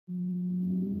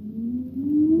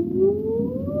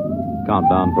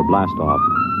countdown for blast off.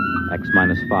 X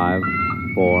minus 5,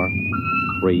 4,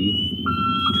 3,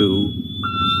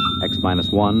 2, X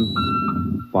minus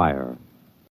 1, fire.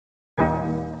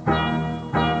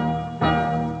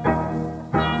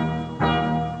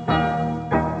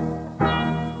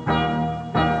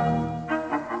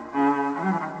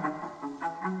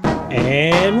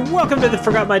 And welcome to the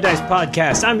Forgot My Dice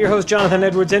podcast. I'm your host, Jonathan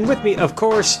Edwards, and with me, of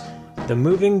course, the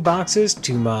moving boxes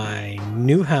to my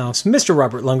new house, Mr.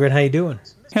 Robert Lundgren. How you doing?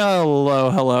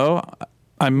 Hello.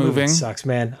 I'm moving. Sucks,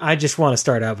 man. I just want to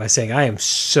start out by saying I am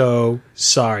so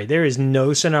sorry. There is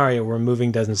no scenario where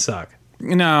moving doesn't suck.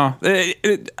 No,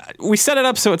 we set it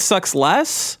up so it sucks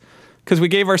less because we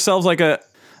gave ourselves like a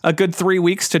good 3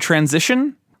 weeks to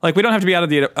transition. Like, we don't have to be out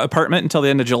of the apartment until the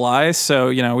end of July. So,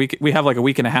 you know, we have like a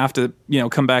week and a half to, you know,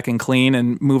 come back and clean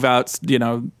and move out, you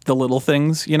know, the little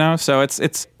things, you know. So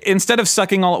it's instead of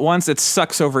sucking all at once, it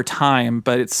sucks over time,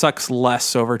 but it sucks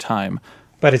less over time.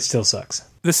 But it still sucks.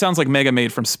 This sounds like Mega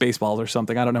Made from Spaceballs or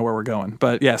something. I don't know where we're going.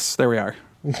 But yes, there we are.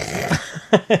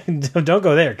 Don't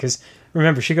go there, because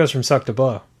remember, she goes from suck to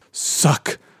blow.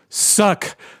 Suck.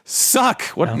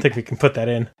 What? I don't think we can put that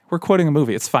in. We're quoting a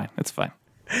movie. It's fine.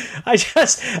 I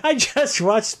just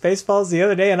watched Spaceballs the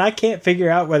other day, and I can't figure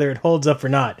out whether it holds up or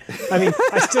not. I mean,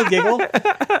 I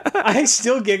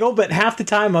still giggle, but half the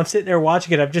time I'm sitting there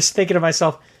watching it, I'm just thinking to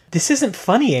myself, this isn't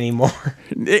funny anymore.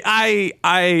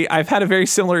 I've had a very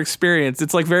similar experience.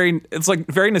 It's like very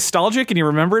nostalgic, and you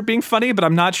remember it being funny, but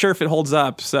I'm not sure if it holds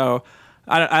up. So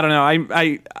I don't know.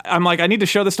 I'm like, I need to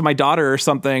show this to my daughter or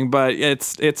something, but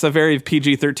it's a very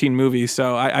PG-13 movie,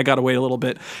 so I got to wait a little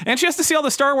bit. And she has to see all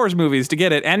the Star Wars movies to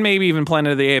get it, and maybe even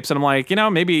Planet of the Apes. And I'm like, you know,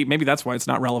 maybe that's why it's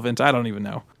not relevant. I don't even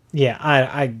know. Yeah,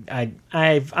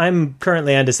 I'm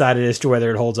currently undecided as to whether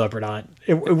it holds up or not.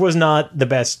 It was not the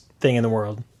best thing in the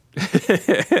world.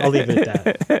 I'll leave it at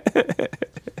that.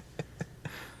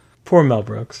 Poor Mel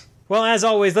Brooks. Well, as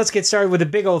always, let's get started with a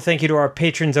big old thank you to our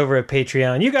patrons over at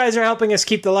Patreon. You guys are helping us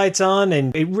keep the lights on,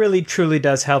 and it really, truly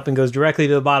does help and goes directly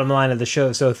to the bottom line of the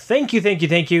show. So thank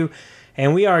you.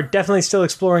 And we are definitely still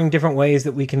exploring different ways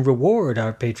that we can reward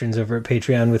our patrons over at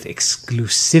Patreon with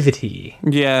exclusivity.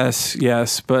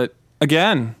 Yes. But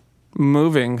again,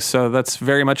 moving, so that's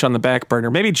very much on the back burner.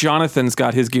 Maybe Jonathan's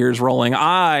got his gears rolling.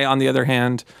 I, on the other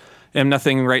hand, am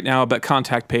nothing right now but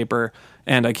contact paper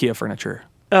and IKEA furniture.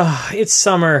 It's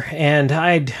summer, and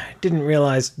I didn't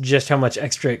realize just how much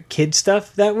extra kid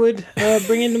stuff that would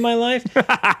bring into my life.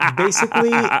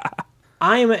 Basically,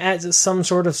 I am at some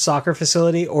sort of soccer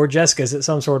facility, or Jessica's at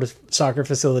some sort of soccer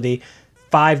facility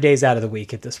 5 days out of the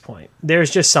week at this point. There's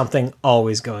just something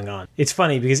always going on. It's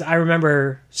funny because I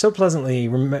remember so pleasantly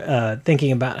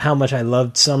thinking about how much I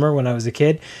loved summer when I was a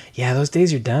kid. Yeah, those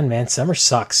days are done, man. Summer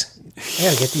sucks. I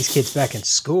gotta get these kids back in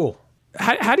school.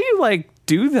 How do you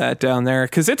do that down there?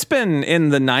 Because it's been in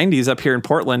the 90s up here in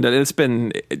Portland,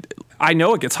 and I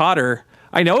know it gets hotter.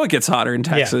 In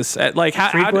Texas.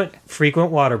 Yeah.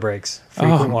 Frequent water breaks.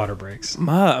 Water breaks.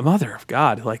 Mother of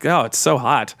God. It's so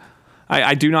hot.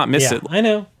 I do not miss it. I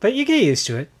know, but you get used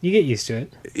to it.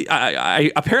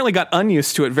 I apparently got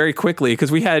unused to it very quickly,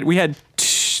 because we had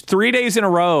 3 days in a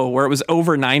row where it was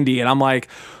over 90, and I'm like,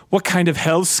 what kind of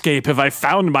hellscape have I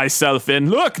found myself in?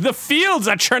 Look, the fields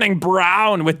are turning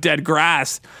brown with dead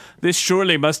grass. This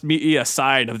surely must be a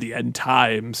sign of the end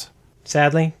times.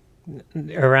 Sadly,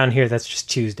 around here, that's just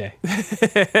Tuesday.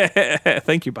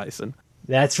 Thank you, Bison.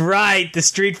 That's right, the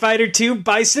Street Fighter II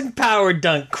Bison Power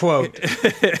Dunk quote.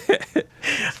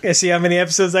 Gonna see how many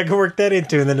episodes I can work that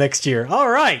into in the next year. All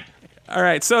right,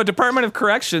 so Department of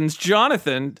Corrections,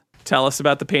 Jonathan, tell us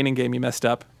about the painting game you messed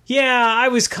up. Yeah, I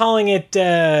was calling it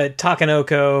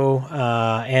Takanoko,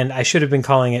 and I should have been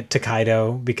calling it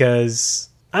Tokaido, because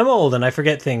I'm old and I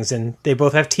forget things, and they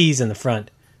both have T's in the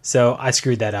front. So I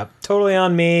screwed that up. Totally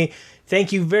on me.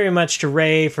 Thank you very much to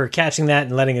Ray for catching that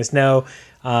and letting us know.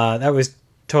 That was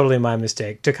totally my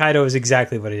mistake. Tokaido is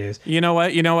exactly what it is. You know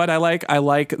what? I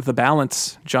like the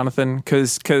balance, Jonathan,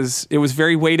 because it was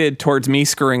very weighted towards me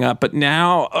screwing up, but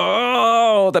now,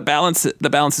 the balance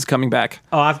is coming back.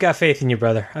 Oh, I've got faith in you,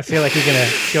 brother. I feel like you're gonna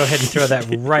go ahead and throw that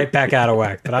right back out of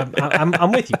whack. But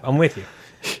I'm with you.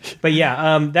 But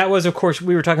yeah, that was, of course,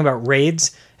 we were talking about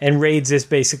raids, and raids is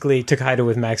basically Tokaido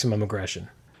with maximum aggression.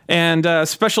 And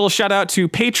special shout out to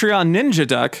Patreon Ninja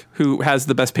Duck, who has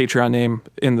the best Patreon name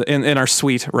in our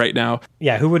suite right now.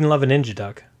 Yeah, who wouldn't love a Ninja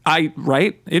Duck?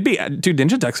 Right? It'd be, dude,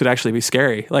 Ninja Ducks would actually be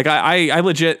scary. Like I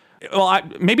legit,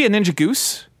 maybe a Ninja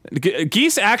Goose.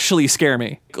 Geese actually scare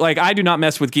me. Like, I do not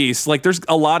mess with geese. Like, there's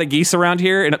a lot of geese around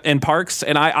here in parks,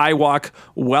 and I walk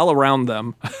well around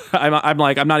them. I'm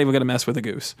like, I'm not even going to mess with a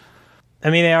goose. I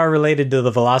mean, they are related to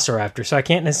the Velociraptor, so I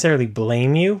can't necessarily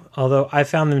blame you, although I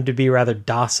found them to be rather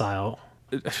docile.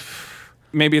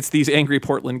 Maybe it's these angry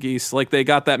Portland geese. Like, they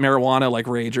got that marijuana, like,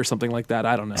 rage or something like that.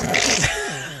 I don't know.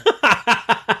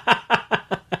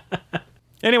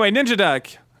 Anyway, Ninja Duck.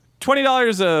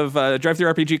 $20 of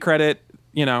DriveThruRPG credit,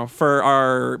 for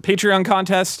our Patreon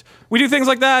contest. We do things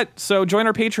like that, so join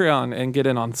our Patreon and get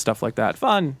in on stuff like that.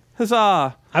 Fun.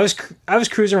 Huzzah. I was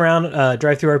cruising around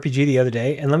DriveThruRPG the other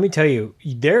day, and let me tell you,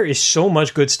 there is so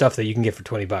much good stuff that you can get for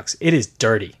 $20. It is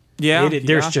dirty. Yeah.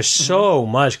 There's just so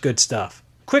much good stuff.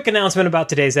 Quick announcement about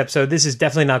today's episode. This is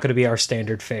definitely not going to be our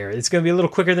standard fare. It's going to be a little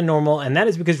quicker than normal, and that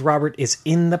is because Robert is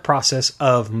in the process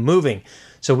of moving.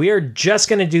 So we are just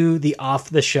going to do the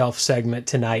off-the-shelf segment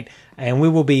tonight, and we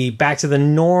will be back to the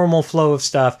normal flow of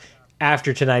stuff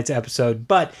after tonight's episode.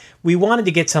 But we wanted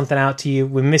to get something out to you.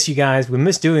 We miss you guys. We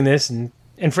miss doing this, and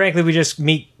frankly, we just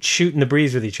meet shooting the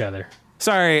breeze with each other.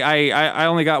 Sorry, I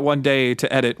only got one day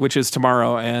to edit, which is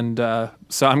tomorrow, and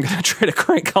so I'm going to try to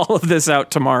crank all of this out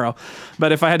tomorrow.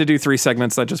 But if I had to do 3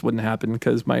 segments, that just wouldn't happen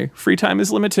because my free time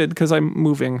is limited because I'm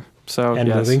moving. And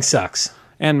yes. Moving sucks.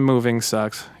 And moving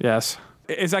sucks, yes.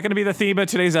 Is that going to be the theme of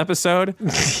today's episode?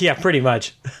 Yeah, pretty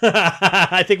much.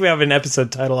 I think we have an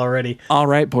episode title already. All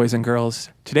right, boys and girls.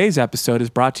 Today's episode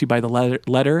is brought to you by the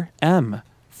letter M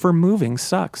for moving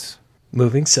sucks.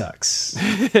 Moving sucks.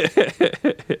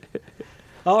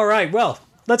 All right, well,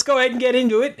 let's go ahead and get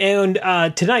into it. And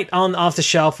tonight on Off the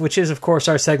Shelf, which is, of course,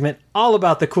 our segment all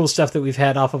about the cool stuff that we've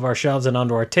had off of our shelves and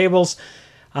onto our tables,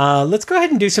 let's go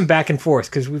ahead and do some back and forth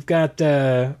because we've got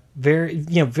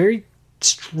very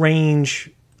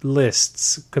strange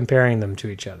lists comparing them to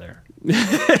each other.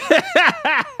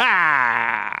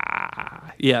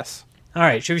 Yes. All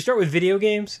right, should we start with video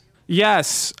games?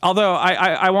 Yes, although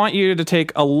I want you to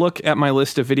take a look at my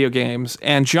list of video games.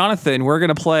 And Jonathan, we're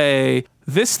going to play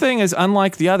This Thing is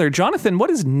Unlike the Other. Jonathan, what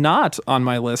is not on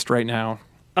my list right now?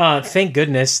 Thank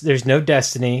goodness there's no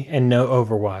Destiny and no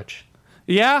Overwatch.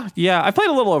 Yeah. I played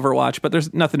a little Overwatch, but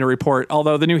there's nothing to report,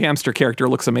 although the new hamster character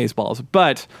looks amazeballs.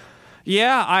 But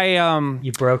yeah,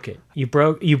 You broke it. You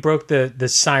broke the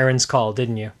siren's call,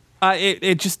 didn't you?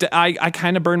 I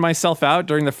kind of burned myself out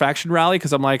during the faction rally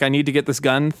because I'm like, I need to get this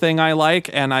gun thing I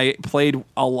like, and I played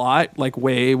a lot, like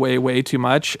way, way, way too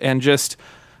much, and just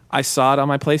I saw it on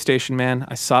my PlayStation, man.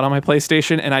 I saw it on my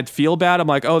PlayStation, and I'd feel bad. I'm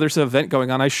like, oh, there's an event going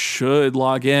on. I should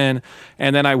log in,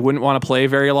 and then I wouldn't want to play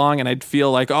very long, and I'd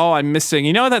feel like, oh, I'm missing.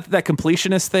 You know that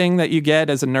completionist thing that you get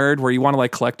as a nerd where you want to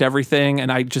like collect everything,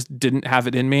 and I just didn't have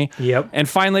it in me. Yep. And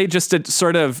finally, just to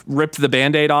sort of rip the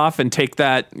Band-Aid off and take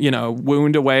that,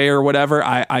 wound away or whatever,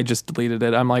 I just deleted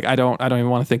it. I'm like, I don't even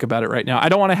want to think about it right now. I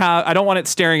don't want it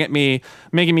staring at me,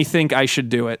 making me think I should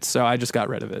do it. So I just got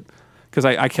rid of it. Because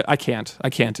I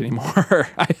can't anymore.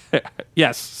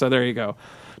 Yes, so there you go.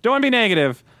 Don't want to be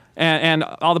negative, and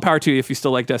all the power to you if you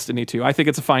still like Destiny 2. I think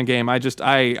it's a fine game. I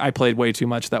played way too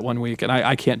much that 1 week, and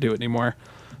I can't do it anymore.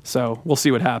 So we'll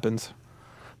see what happens.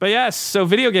 But yes, so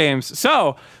video games.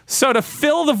 So to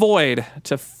fill the void,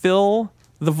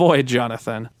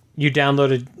 Jonathan. You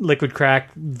downloaded Liquid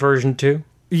Crack version 2?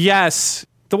 Yes.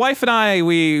 The wife and I,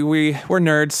 we're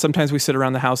nerds. Sometimes we sit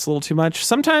around the house a little too much.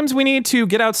 Sometimes we need to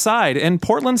get outside, and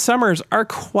Portland summers are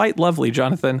quite lovely,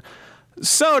 Jonathan.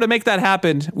 So to make that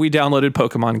happen, we downloaded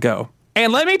Pokemon Go.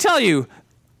 And let me tell you,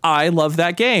 I love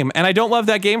that game. And I don't love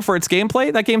that game for its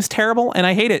gameplay. That game's terrible, and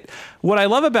I hate it. What I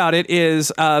love about it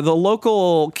is the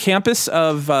local campus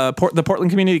of the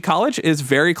Portland Community College is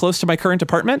very close to my current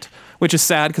apartment, which is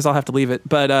sad because I'll have to leave it.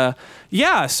 But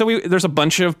so there's a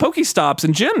bunch of Pokestops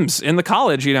and gyms in the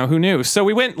college, who knew? So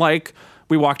we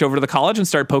walked over to the college and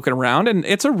started poking around, and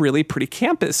it's a really pretty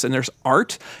campus, and there's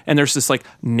art, and there's this like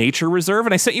nature reserve.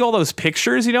 And I sent you all those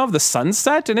pictures, of the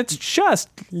sunset, and it's just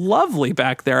lovely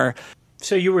back there.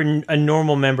 So you were a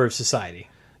normal member of society.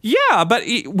 Yeah, but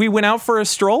we went out for a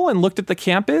stroll and looked at the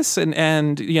campus,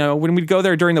 and when we'd go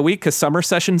there during the week because summer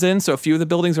session's in, so a few of the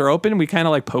buildings are open, we kind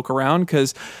of like poke around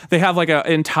because they have like an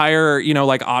entire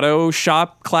like auto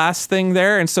shop class thing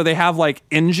there, and so they have like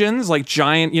engines, like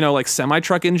giant like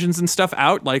semi-truck engines and stuff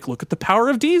out. Like, look at the power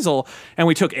of diesel. And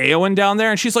we took Aowen down there,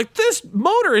 and she's like, "This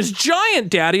motor is giant,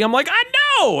 Daddy." I'm like, "I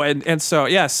know." And so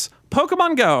yes,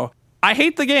 Pokemon Go. I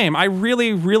hate the game. I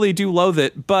really, really do loathe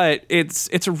it, but it's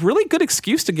a really good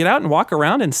excuse to get out and walk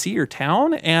around and see your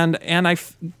town, and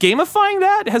gamifying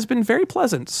that has been very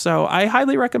pleasant, so I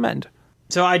highly recommend.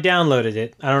 So I downloaded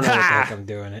it. I don't know what the heck I'm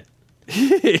doing it.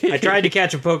 I tried to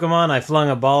catch a Pokemon, I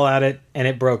flung a ball at it, and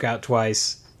it broke out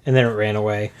twice, and then it ran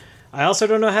away. I also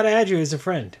don't know how to add you as a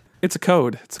friend. It's a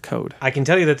code. I can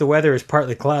tell you that the weather is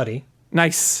partly cloudy.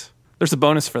 Nice. There's a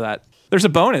bonus for that. There's a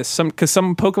bonus, because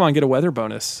some Pokemon get a weather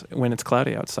bonus when it's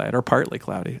cloudy outside or partly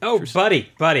cloudy. Oh, buddy.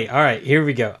 All right, here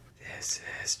we go. This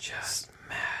is just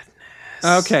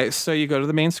madness. Okay, so you go to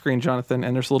the main screen, Jonathan,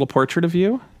 and there's a little portrait of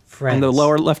you Friends. in the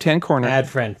lower left-hand corner. Add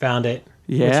friend. Found it.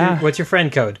 Yeah. What's your friend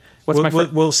code?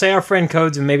 We'll say our friend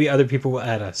codes, and maybe other people will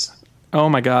add us. Oh,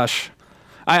 my gosh.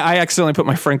 I accidentally put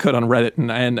my friend code on Reddit,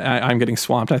 and I'm getting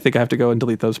swamped. I think I have to go and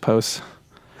delete those posts.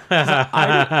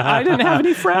 I didn't have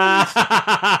any friends.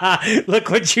 Look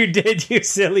what you did, you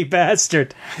silly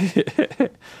bastard.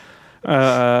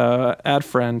 Add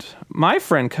friend. My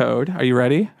friend code. Are you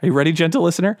ready? Are you ready, gentle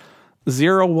listener?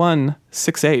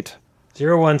 0168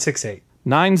 0168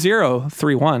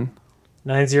 9031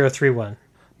 9031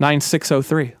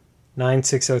 9603.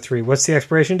 9603. What's the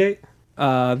expiration date?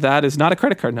 That is not a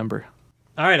credit card number.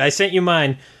 All right, I sent you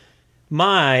mine.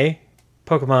 My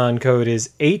Pokemon code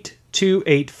is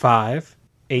 8285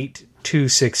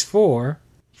 8264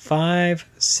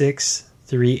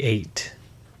 5638.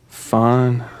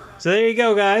 Fun. So there you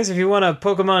go, guys. If you want to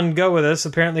Pokemon Go with us,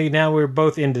 apparently now we're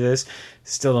both into this.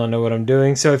 Still don't know what I'm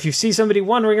doing. So if you see somebody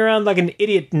wandering around like an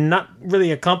idiot, not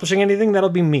really accomplishing anything, that'll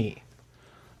be me.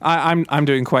 I'm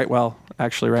doing quite well,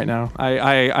 actually, right now.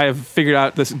 I have figured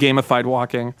out this gamified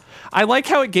walking. I like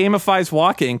how it gamifies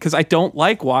walking, because I don't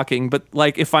like walking, but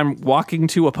like if I'm walking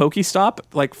to a Pokestop,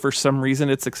 like for some reason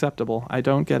it's acceptable. I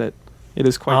don't get it. It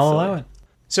is quite I'll silly. allow it.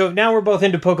 So now we're both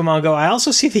into Pokemon Go. I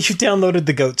also see that you downloaded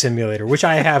the Goat Simulator, which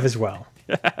I have as well.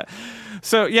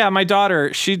 So yeah, my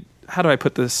daughter, how do I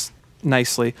put this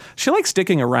nicely? She likes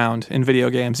sticking around in video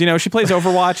games. You know, she plays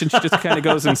Overwatch and she just kind of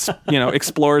goes and,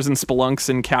 explores and spelunks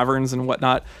in caverns and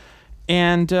whatnot.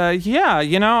 And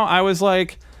I was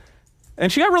like,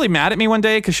 and she got really mad at me one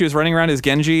day because she was running around as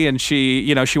Genji and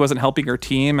she wasn't helping her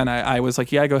team. And I was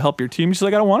like, yeah, go help your team. She's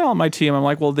like, I don't want to help my team. I'm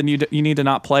like, well, then you need to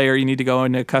not play, or you need to go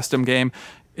into a custom game.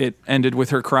 It ended with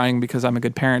her crying because I'm a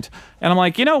good parent. And I'm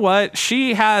like, you know what?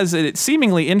 She has a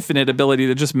seemingly infinite ability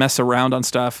to just mess around on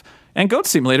stuff. And Goat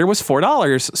Simulator was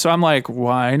 $4. So I'm like,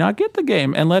 why not get the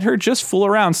game and let her just fool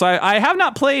around? So I have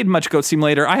not played much Goat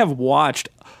Simulator. I have watched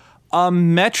a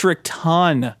metric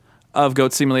ton of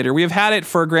Goat Simulator. We have had it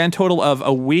for a grand total of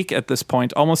a week at this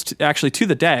point, almost actually to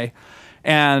the day.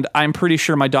 And I'm pretty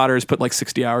sure my daughter has put like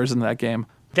 60 hours into that game.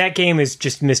 That game is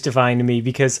just mystifying to me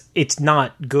because it's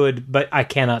not good, but I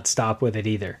cannot stop with it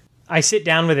either. I sit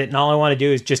down with it and all I want to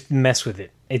do is just mess with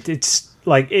it. It's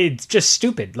just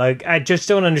stupid. Like, I just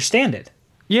don't understand it.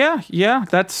 Yeah,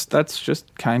 that's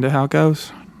just kind of how it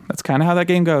goes. That's kind of how that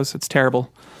game goes. It's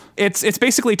terrible. It's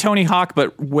basically Tony Hawk,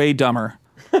 but way dumber.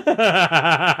 It's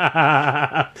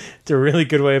a really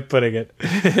good way of putting it.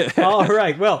 All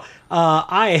right. Well,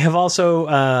 I have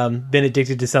also been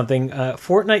addicted to something.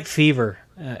 Fortnite fever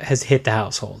has hit the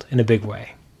household in a big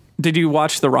way. Did you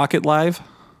watch the Rocket Live?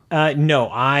 No,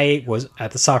 I was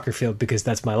at the soccer field because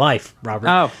that's my life, Robert.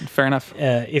 Oh, fair enough.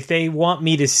 If they want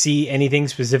me to see anything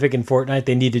specific in Fortnite,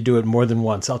 they need to do it more than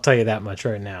once. I'll tell you that much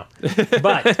right now.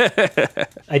 But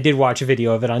I did watch a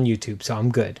video of it on YouTube, so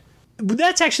I'm good.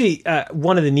 That's actually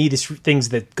one of the neatest things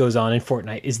that goes on in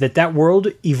Fortnite is that world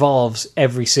evolves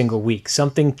every single week.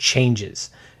 Something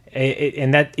changes.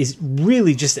 And that is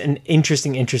really just an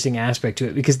interesting aspect to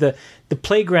it because the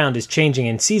playground is changing,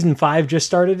 and Season 5 just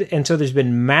started, and so there's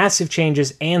been massive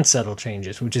changes and subtle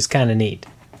changes, which is kind of neat.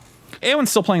 Aowen's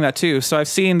still playing that too, so I've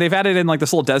seen they've added in like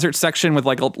this little desert section with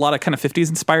like a lot of kind of 50s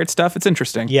inspired stuff. It's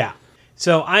interesting. Yeah.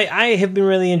 So I have been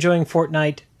really enjoying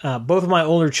Fortnite. Both of my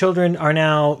older children are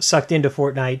now sucked into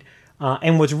Fortnite.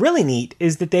 And what's really neat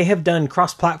is that they have done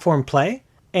cross-platform play.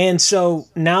 And so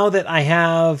now that I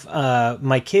have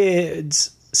my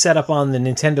kids set up on the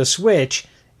Nintendo Switch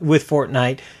with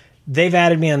Fortnite, they've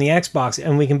added me on the Xbox,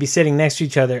 and we can be sitting next to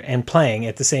each other and playing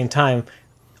at the same time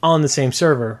on the same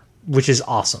server, which is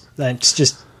awesome. That's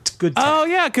just good tech. Oh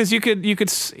yeah, because you could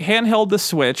handheld the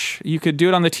Switch, you could do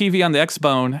it on the TV on the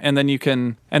Xbone, and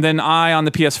then I on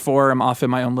the PS4 am off in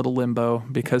my own little limbo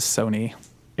because Sony.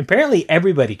 Apparently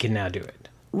everybody can now do it.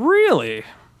 Really?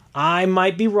 I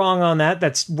might be wrong on that.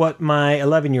 That's what my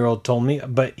 11-year-old told me,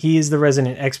 but he is the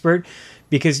resident expert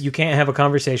because you can't have a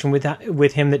conversation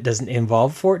with him that doesn't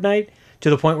involve Fortnite to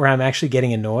the point where I'm actually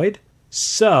getting annoyed.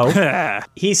 So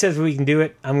he says we can do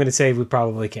it. I'm going to say we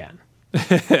probably can.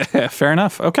 Fair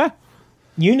enough. Okay.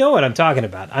 You know what I'm talking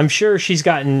about. I'm sure she's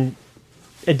gotten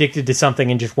addicted to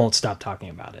something and just won't stop talking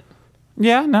about it.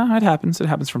 Yeah, no, it happens. It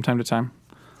happens from time to time.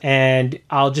 And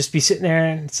I'll just be sitting there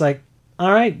and it's like,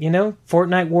 all right,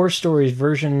 Fortnite War Stories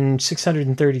version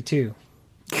 632.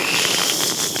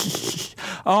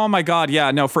 Oh my God,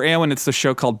 yeah. No, for Aowen, it's the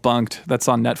show called Bunked that's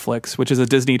on Netflix, which is a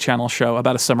Disney Channel show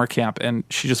about a summer camp, and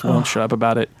she just won't shut up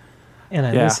about it. and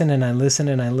I Yeah. listen and I listen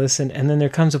and I listen, and then there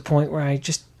comes a point where you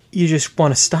just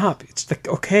want to stop. It's like,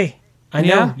 okay, I know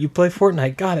Yeah. you play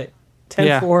Fortnite, got it.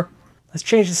 10-4. Let's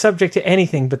change the subject to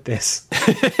anything but this.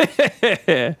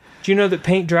 Do you know that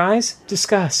paint dries?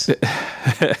 Discuss.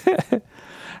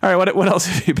 All right, what else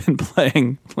have you been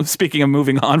playing? Speaking of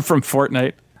moving on from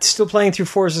Fortnite. Still playing through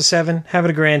Forza 7, having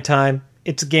a grand time.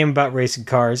 It's a game about racing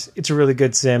cars. It's a really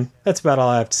good sim. That's about all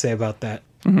I have to say about that.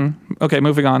 Okay,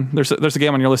 moving on. There's a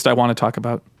game on your list I want to talk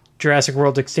about. Jurassic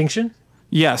World Extinction.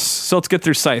 Yes, so let's get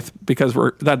through Scythe because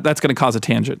that's going to cause a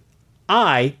tangent.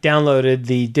 I downloaded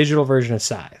the digital version of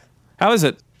Scythe. How is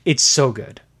it? It's so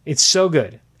good. It's so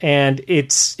good. And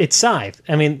it's Scythe.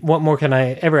 I mean, what more can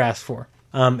I ever ask for?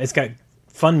 It's got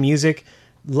fun music,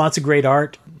 lots of great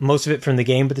art, most of it from the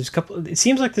game, but it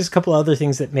seems like there's a couple other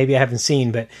things that maybe I haven't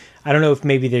seen, but I don't know if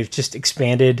maybe they've just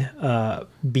expanded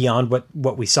beyond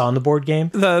what we saw in the board game.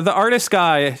 The artist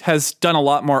guy has done a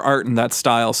lot more art in that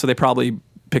style, so they probably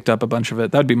picked up a bunch of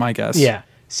it. That would be my guess. Yeah.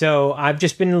 So I've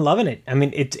just been loving it. I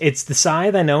mean, it's the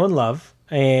Scythe I know and love,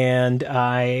 and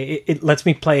it lets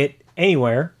me play it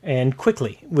anywhere and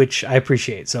quickly, which I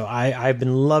appreciate. So I've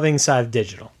been loving Scythe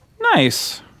Digital.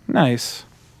 Nice.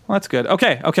 Well, that's good.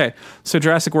 Okay. So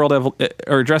Jurassic World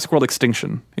or Jurassic World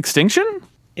Extinction. Extinction?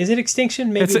 Is it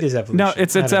Extinction? Maybe it is Evolution. No,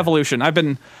 it's Evolution. I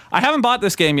haven't bought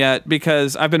this game yet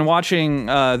because I've been watching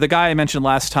the guy I mentioned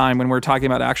last time when we were talking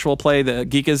about actual play, the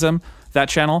Geekism, that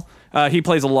channel. He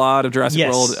plays a lot of Jurassic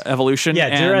World Evolution.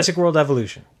 Yeah, Jurassic World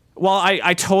Evolution. Well,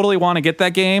 I totally want to get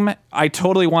that game. I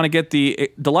totally want to get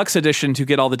the deluxe edition to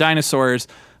get all the dinosaurs.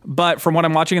 But from what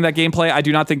I'm watching in that gameplay, I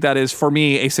do not think that is, for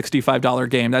me, a $65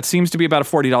 game. That seems to be about a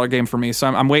 $40 game for me, so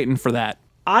I'm waiting for that.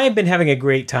 I've been having a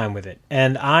great time with it,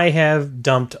 and I have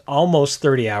dumped almost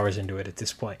 30 hours into it at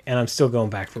this point, and I'm still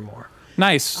going back for more.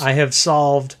 Nice. I have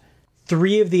solved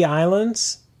 3 of the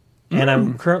islands, and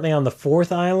I'm currently on the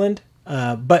 4th island.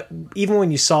 But even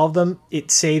when you solve them, it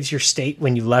saves your state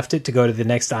when you left it to go to the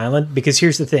next island. Because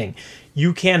here's the thing.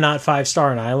 You cannot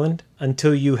 5-star an island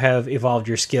until you have evolved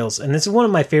your skills. And this is one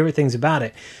of my favorite things about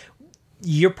it.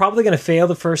 You're probably going to fail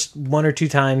the first 1 or 2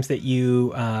 times that you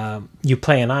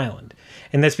play an island.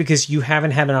 And that's because you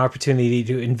haven't had an opportunity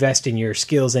to invest in your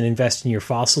skills and invest in your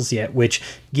fossils yet, which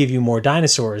give you more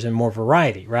dinosaurs and more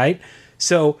variety, right?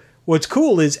 So what's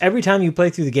cool is every time you play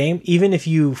through the game, even if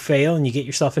you fail and you get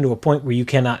yourself into a point where you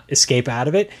cannot escape out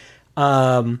of it,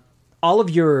 all of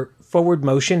your forward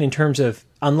motion in terms of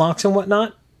unlocks and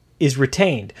whatnot is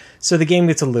retained. So the game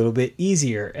gets a little bit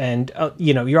easier, and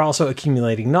you're also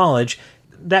accumulating knowledge.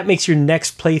 That makes your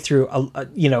next playthrough,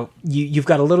 you've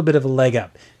got a little bit of a leg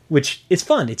up, which is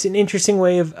fun. It's an interesting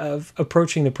way of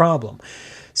approaching the problem.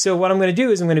 So what I'm going to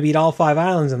do is I'm going to beat all 5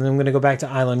 islands, and then I'm going to go back to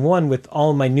Island 1 with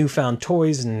all my newfound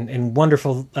toys and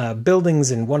wonderful buildings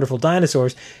and wonderful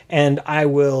dinosaurs, and I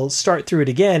will start through it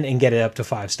again and get it up to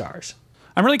 5 stars.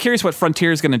 I'm really curious what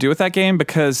Frontier is going to do with that game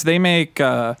because they make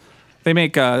Planet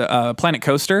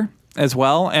Coaster as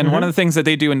well, and one of the things that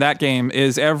they do in that game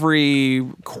is every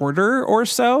quarter or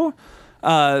so,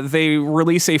 they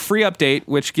release a free update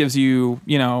which gives you,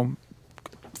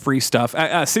 free stuff.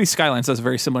 City Skylines does a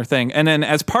very similar thing. And then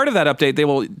as part of that update, they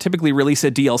will typically release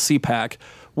a DLC pack,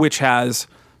 which has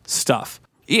stuff.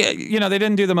 Yeah, they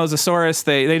didn't do the Mosasaurus.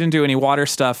 They didn't do any water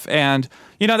stuff. And,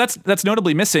 that's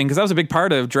notably missing because that was a big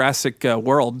part of Jurassic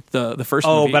World, the first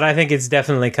movie. Oh, but I think it's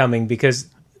definitely coming because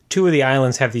 2 of the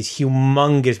islands have these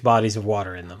humongous bodies of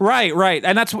water in them. Right.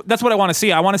 And that's what I want to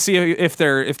see. I want to see if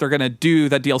they're going to do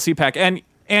that DLC pack. And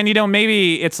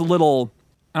maybe it's a little,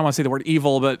 I don't want to say the word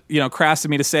evil, but, crass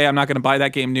of me to say I'm not going to buy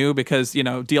that game new because,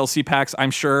 DLC packs,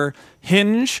 I'm sure,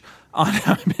 hinge on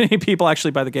how many people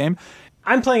actually buy the game.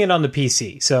 I'm playing it on the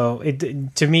PC, so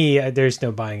to me, there's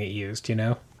no buying it used,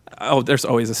 Oh, there's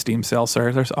always a Steam sale,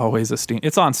 sir. There's always a Steam.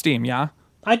 It's on Steam, yeah?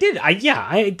 I did. I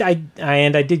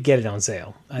did get it on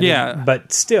sale.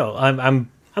 But still, I'm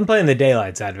playing the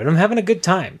daylight side of it. I'm having a good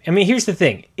time. I mean, here's the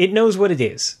thing. It knows what it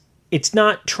is. It's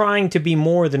not trying to be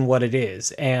more than what it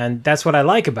is, and that's what I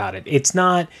like about it. It's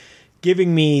not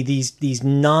giving me these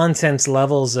nonsense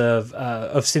levels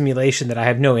of simulation that I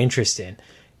have no interest in.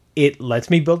 It lets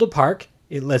me build a park.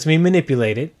 It lets me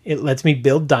manipulate it. It lets me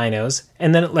build dinos,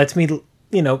 and then it lets me,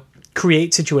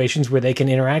 create situations where they can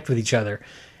interact with each other.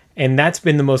 And that's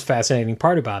been the most fascinating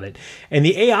part about it. And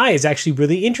the AI is actually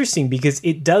really interesting because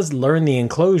it does learn the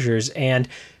enclosures, and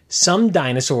some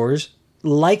dinosaurs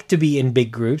like to be in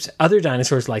big groups. Other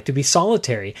dinosaurs like to be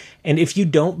solitary. And if you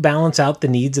don't balance out the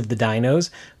needs of the dinos,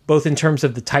 both in terms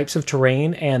of the types of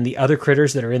terrain and the other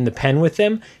critters that are in the pen with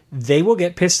them, they will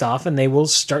get pissed off and they will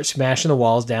start smashing the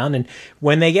walls down. And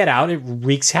when they get out, it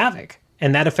wreaks havoc.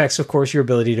 And that affects, of course, your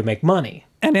ability to make money.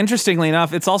 And interestingly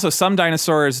enough, it's also some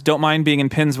dinosaurs don't mind being in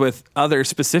pins with other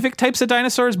specific types of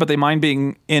dinosaurs, but they mind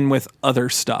being in with other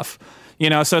stuff. You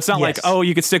know, so it's not like, oh,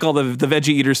 you could stick all the veggie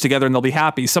eaters together and they'll be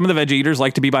happy. Some of the veggie eaters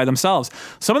like to be by themselves.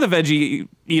 Some of the veggie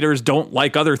eaters don't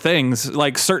like other things,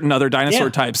 like certain other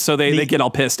dinosaur types. So they get all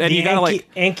pissed. And you gotta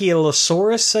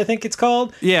Ankylosaurus, I think it's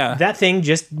called. Yeah. That thing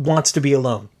just wants to be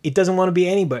alone. It doesn't want to be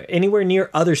anywhere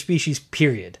near other species,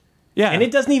 period. Yeah. And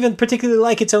it doesn't even particularly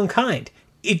like its own kind.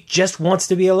 It just wants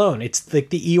to be alone. It's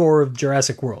like the Eeyore of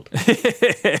Jurassic World.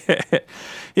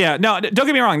 Yeah, no, don't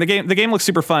get me wrong. The game looks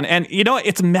super fun, and you know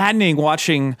it's maddening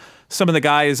watching some of the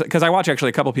guys, because I watch actually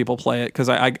a couple people play it because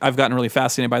I've gotten really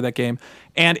fascinated by that game,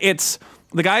 and it's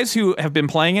the guys who have been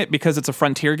playing it because it's a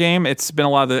Frontier game. It's been a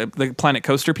lot of the Planet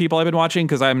Coaster people I've been watching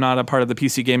because I'm not a part of the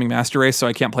PC Gaming Master Race, so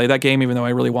I can't play that game even though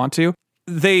I really want to.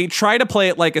 They try to play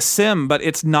it like a sim, but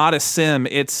it's not a sim.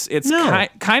 It's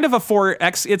kind of a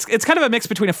 4X. It's kind of a mix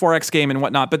between a 4X game and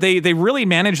whatnot. But they really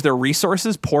manage their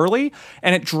resources poorly,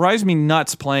 and it drives me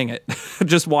nuts playing it.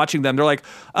 Just watching them, they're like,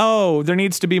 "Oh, there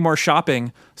needs to be more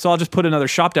shopping, so I'll just put another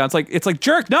shop down." It's like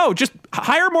jerk. No, just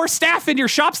hire more staff in your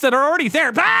shops that are already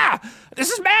there.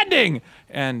 This is maddening.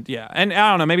 And yeah, and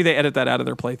I don't know, maybe they edit that out of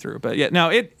their playthrough. But yeah,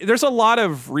 no, there's a lot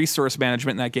of resource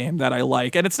management in that game that I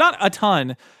like, and it's not a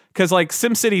ton. Because like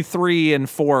SimCity 3 and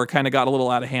 4 kind of got a little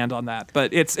out of hand on that,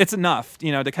 but it's enough,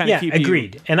 you know, to kind of keep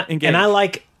agreed. you engaged. And I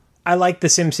like the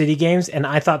SimCity games, and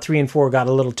I thought 3 and 4 got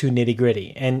a little too nitty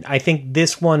gritty, and I think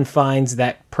this one finds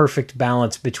that perfect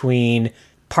balance between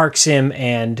park sim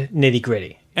and nitty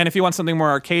gritty. And if you want something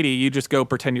more arcadey, you just go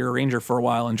pretend you're a ranger for a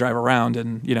while and drive around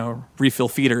and, you know, refill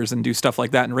feeders and do stuff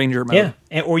like that in ranger mode.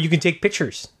 Yeah, or you can take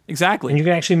pictures. Exactly. And you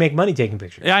can actually make money taking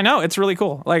pictures. Yeah, I know. It's really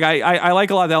cool. Like, I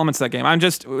like a lot of the elements of that game.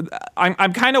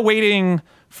 I'm kind of waiting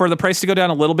for the price to go down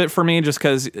a little bit for me just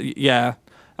because,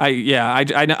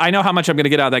 I know how much I'm going to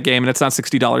get out of that game, and it's not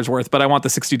 $60 worth, but I want the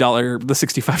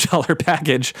 $65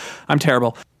 package. I'm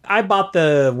terrible. I bought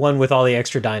the one with all the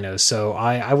extra dinos, so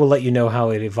I will let you know how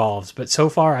it evolves. But so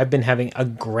far, I've been having a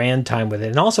grand time with it.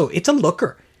 And also, it's a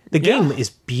looker. The game is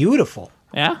beautiful.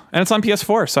 Yeah, and it's on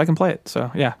PS4, so I can play it.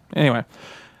 So, yeah. Anyway,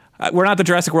 we're not the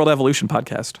Jurassic World Evolution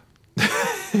podcast.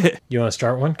 You want to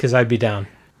start one? Because I'd be down.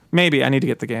 Maybe. I need to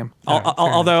get the game.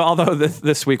 Although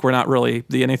this week we're not really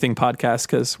the Anything podcast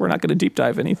because we're not going to deep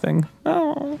dive anything.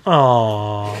 Oh.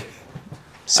 Aww.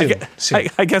 Soon.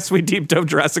 I guess we deep dove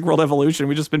Jurassic World Evolution.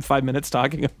 We've just spent 5 minutes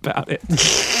talking about it.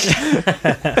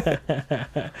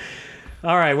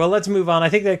 All right, well, let's move on. I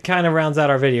think that kind of rounds out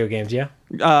our video games, yeah?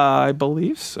 I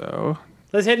believe so.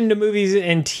 Let's head into movies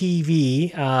and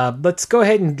TV. Let's go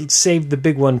ahead and save the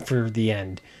big one for the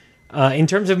end. In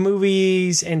terms of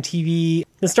movies and TV,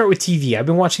 let's start with TV. I've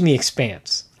been watching The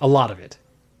Expanse. A lot of it.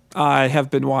 I have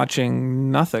been watching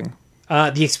nothing.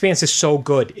 The Expanse is so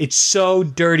good. It's so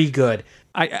dirty good.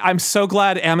 I'm so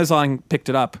glad Amazon picked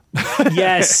it up.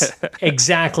 Yes,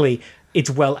 exactly. It's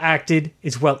well acted.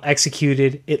 It's well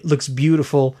executed. It looks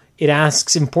beautiful. It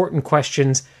asks important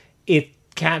questions. It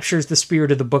captures the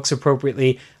spirit of the books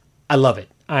appropriately. I love it.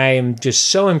 I am just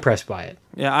so impressed by it.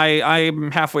 Yeah,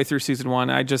 I'm halfway through season 1.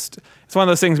 It's one of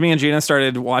those things, me and Gina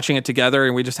started watching it together,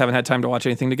 and we just haven't had time to watch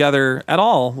anything together at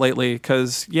all lately,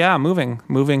 because,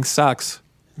 moving sucks.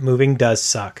 Moving does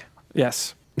suck.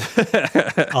 Yes.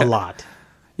 A lot.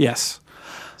 Yes.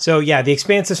 So, yeah, The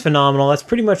Expanse is phenomenal. That's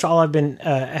pretty much all I've been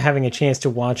having a chance to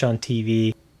watch on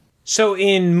TV. So,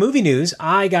 in movie news,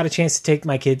 I got a chance to take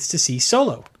my kids to see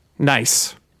Solo.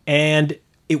 Nice. And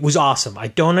it was awesome. I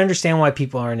don't understand why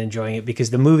people aren't enjoying it because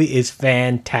the movie is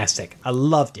fantastic. I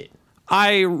loved it.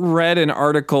 I read an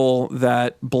article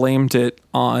that blamed it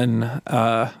on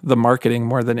the marketing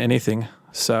more than anything.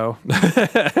 So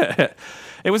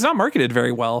it was not marketed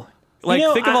very well. Like,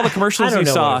 think of all the commercials you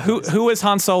saw. Who is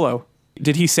Han Solo?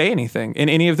 Did he say anything in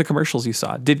any of the commercials you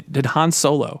saw? Did Han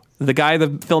Solo, the guy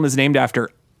the film is named after,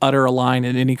 utter a line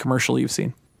in any commercial you've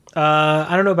seen?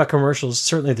 I don't know about commercials.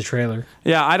 Certainly the trailer.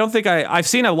 Yeah, I don't think I've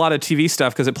seen a lot of TV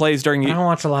stuff because it plays during. I don't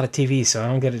watch a lot of TV, so I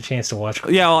don't get a chance to watch.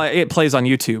 Yeah, well, it plays on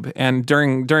YouTube, and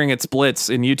during its blitz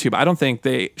in YouTube, I don't think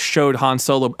they showed Han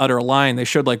Solo utter a line. They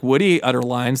showed like Woody utter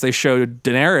lines. They showed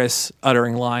Daenerys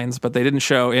uttering lines, but they didn't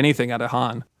show anything out of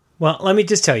Han. Well, let me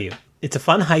just tell you, it's a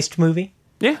fun heist movie.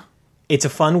 Yeah, it's a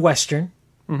fun Western.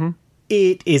 Mm-hmm.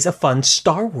 It is a fun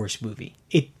Star Wars movie.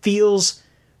 It feels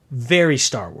very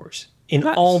Star Wars. In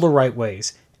all the right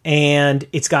ways. And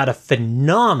it's got a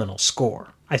phenomenal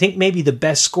score. I think maybe the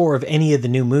best score of any of the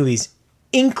new movies,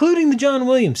 including the John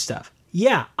Williams stuff.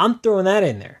 Yeah, I'm throwing that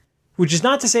in there. Which is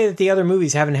not to say that the other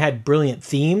movies haven't had brilliant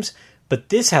themes, but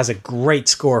this has a great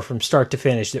score from start to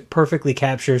finish that perfectly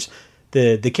captures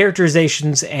the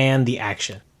characterizations and the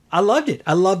action. I loved it.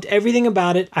 I loved everything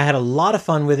about it. I had a lot of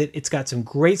fun with it. It's got some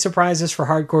great surprises for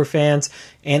hardcore fans,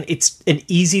 and it's an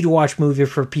easy to watch movie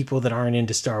for people that aren't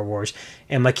into Star Wars.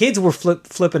 And my kids were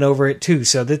flipping over it too.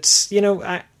 So that's,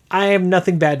 I have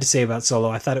nothing bad to say about Solo.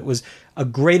 I thought it was a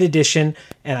great addition,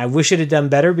 and I wish it had done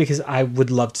better because I would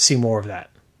love to see more of that.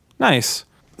 Nice.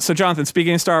 So, Jonathan,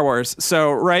 speaking of Star Wars,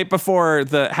 so right before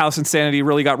the House Insanity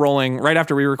really got rolling, right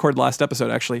after we recorded the last episode,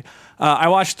 actually, I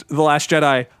watched The Last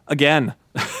Jedi again.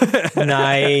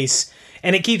 Nice.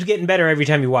 And it keeps getting better every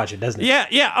time you watch it, doesn't it?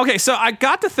 Yeah. Okay, so I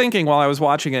got to thinking while I was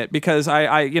watching it, because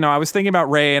I was thinking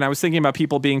about Rey, and I was thinking about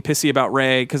people being pissy about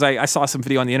Rey, because I saw some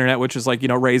video on the internet, which was like,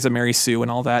 Rey's a Mary Sue and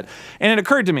all that. And it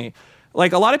occurred to me,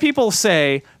 like, a lot of people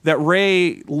say that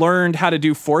Rey learned how to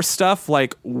do Force stuff,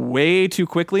 like, way too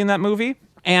quickly in that movie.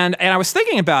 And I was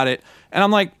thinking about it, and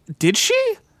I'm like, did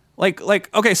she? Like,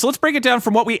 okay, so let's break it down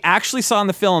from what we actually saw in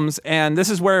the films, and this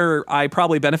is where I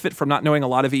probably benefit from not knowing a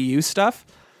lot of EU stuff.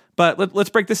 But let's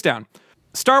break this down.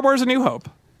 Star Wars: A New Hope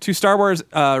to Star Wars: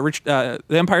 The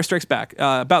Empire Strikes Back.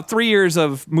 About 3 years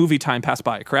of movie time passed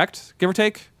by, correct? Give or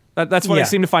take? That's what I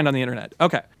seem to find on the internet.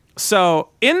 Okay. So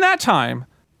in that time,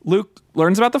 Luke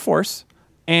learns about the Force,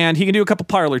 and he can do a couple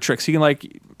parlor tricks. He can,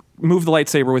 like, move the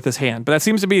lightsaber with his hand. But that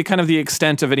seems to be kind of the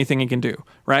extent of anything he can do,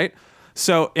 right?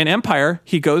 So in Empire,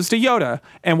 he goes to Yoda.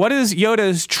 And what is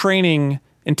Yoda's training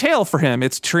entail for him?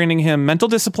 It's training him mental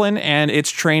discipline, and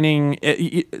it's training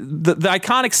the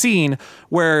iconic scene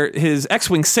where his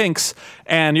X-Wing sinks,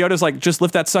 and Yoda's like, just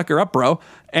lift that sucker up, bro.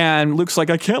 And Luke's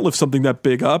like, I can't lift something that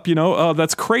big up, oh,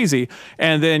 that's crazy.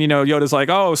 And then, Yoda's like,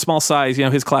 oh, small size,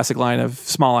 his classic line of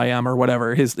small I am or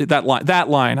whatever. That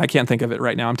line, I can't think of it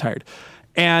right now. I'm tired.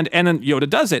 And then Yoda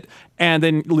does it. And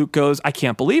then Luke goes, I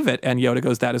can't believe it. And Yoda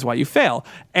goes, that is why you fail.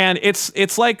 And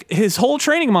it's like his whole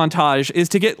training montage is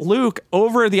to get Luke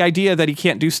over the idea that he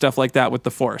can't do stuff like that with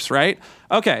the Force, right?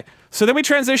 Okay, so then we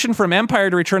transition from Empire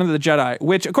to Return of the Jedi,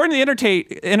 which according to the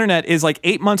internet is like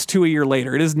 8 months to a year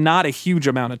later. It is not a huge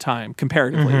amount of time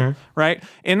comparatively, right?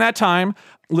 In that time,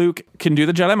 Luke can do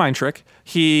the Jedi mind trick.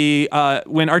 He,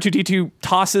 when R2-D2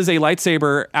 tosses a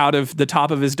lightsaber out of the top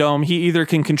of his dome, he either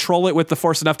can control it with the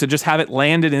Force enough to just have it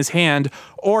land in his hand,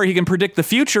 or he can predict the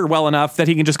future well enough that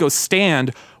he can just go stand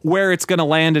where it's going to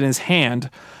land in his hand.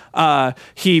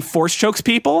 He force chokes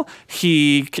people.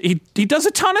 He does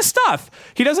a ton of stuff.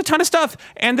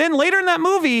 And then later in that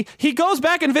movie, he goes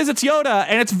back and visits Yoda,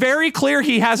 and it's very clear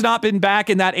he has not been back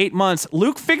in that 8 months.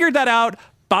 Luke figured that out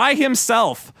by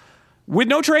himself with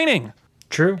no training.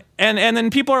 True. And then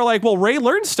people are like, well, Rey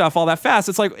learned stuff all that fast.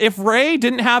 It's like, if Rey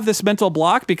didn't have this mental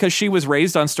block because she was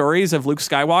raised on stories of Luke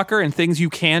Skywalker and things you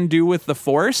can do with the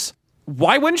Force,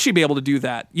 why wouldn't she be able to do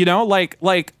that?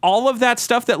 Like all of that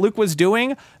stuff that Luke was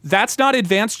doing, that's not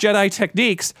advanced Jedi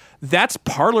techniques. That's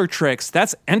parlor tricks.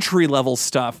 That's entry level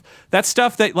stuff. That's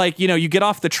stuff that, like, you get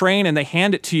off the train and they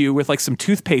hand it to you with like some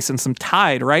toothpaste and some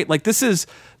Tide, right? Like this is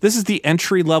the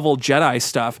entry level Jedi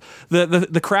stuff.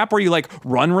 The crap where you like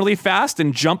run really fast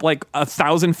and jump like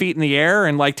 1,000 feet in the air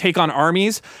and like take on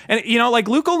armies. And like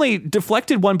Luke only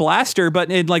deflected one blaster,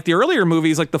 but in like the earlier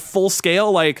movies, like the full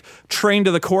scale, like trained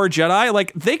to the core Jedi,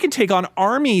 like they can take on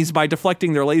armies by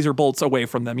deflecting their laser bolts away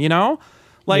from them,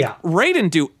 Like Rey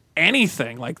didn't do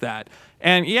anything like that.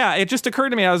 And yeah, it just occurred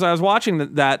to me as I was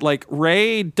watching that like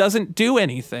Rey doesn't do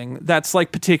anything that's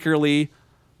like particularly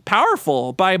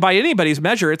powerful by anybody's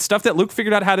measure. It's stuff that Luke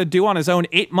figured out how to do on his own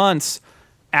 8 months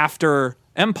after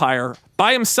Empire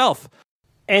by himself.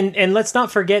 And let's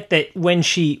not forget that when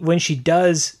she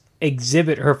does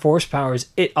exhibit her Force powers,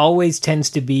 it always tends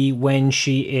to be when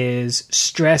she is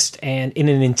stressed and in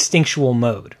an instinctual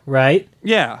mode, right?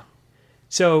 Yeah.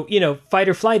 So, fight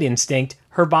or flight instinct,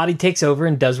 her body takes over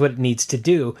and does what it needs to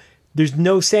do. There's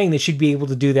no saying that she'd be able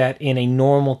to do that in a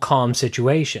normal, calm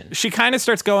situation. She kind of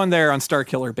starts going there on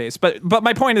Starkiller Base. But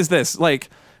my point is this, like,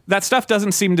 that stuff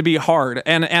doesn't seem to be hard.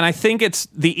 And I think it's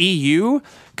the EU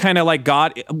kind of like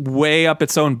got way up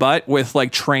its own butt with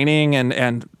like training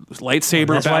and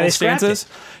lightsaber battle stances.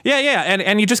 Yeah.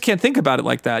 And you just can't think about it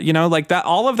like that. Like that,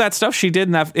 all of that stuff she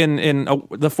did in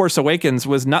The Force Awakens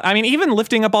was not, I mean, even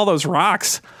lifting up all those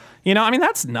rocks,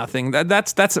 that's nothing.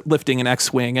 That's lifting an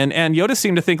X-Wing. And Yoda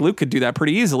seemed to think Luke could do that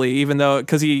pretty easily, even though,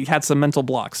 because he had some mental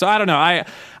blocks. So I don't know. I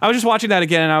was just watching that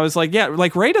again and I was like, yeah,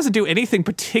 like Rey doesn't do anything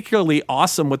particularly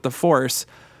awesome with the Force,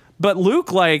 but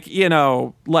Luke, like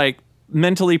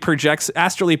mentally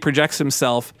astrally projects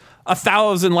himself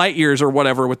 1,000 light years or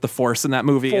whatever with the Force in that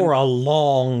movie. For a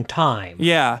long time.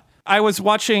 Yeah. I was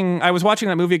watching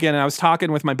that movie again and I was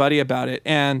talking with my buddy about it,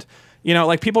 and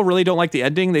like people really don't like the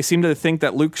ending. They seem to think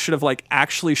that Luke should have like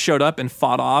actually showed up and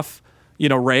fought off,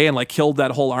 Rey and like killed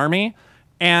that whole army.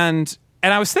 And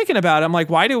And I was thinking about it. I'm like,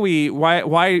 why do you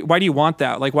want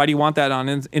that? Like, why do you want that on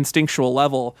an instinctual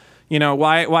level? You know,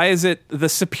 why is it the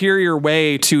superior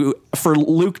way for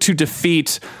Luke to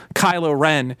defeat Kylo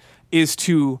Ren is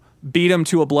to beat him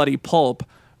to a bloody pulp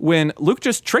when Luke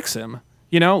just tricks him?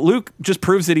 You know, Luke just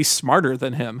proves that he's smarter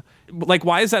than him. Like,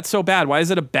 why is that so bad? Why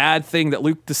is it a bad thing that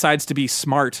Luke decides to be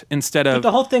smart instead of... But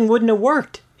the whole thing wouldn't have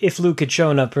worked if Luke had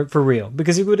shown up for real,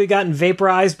 because he would have gotten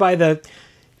vaporized by the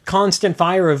constant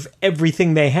fire of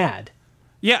everything they had.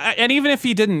 Yeah, and even if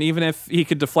he didn't, even if he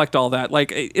could deflect all that,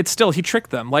 like, it's still, he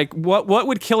tricked them. Like, what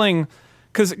would killing...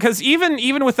 Because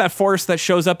even with that force that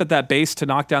shows up at that base to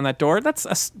knock down that door, that's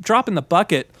a drop in the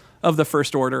bucket of the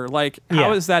First Order. Like,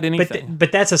 how is that anything?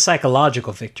 But that's a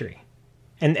psychological victory.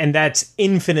 And that's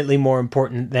infinitely more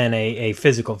important than a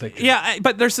physical victory. Yeah,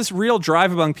 but there's this real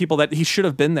drive among people that he should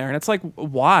have been there, and it's like,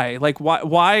 why? Like,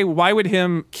 why would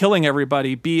him killing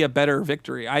everybody be a better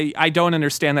victory? I don't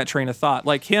understand that train of thought.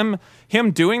 Like, him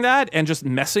doing that and just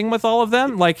messing with all of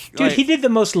them, dude, he did the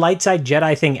most light side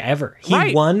Jedi thing ever.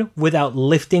 He won without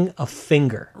lifting a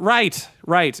finger. Right,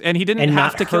 and he didn't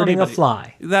have to kill anybody. And not hurting a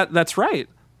fly. That's right.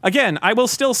 Again, I will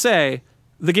still say,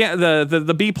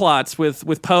 the B plots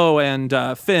with Poe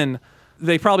and Finn,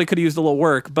 they probably could have used a little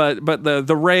work, but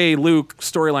the Rey Luke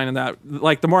storyline in that,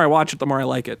 like, the more I watch it, the more I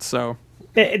like it. So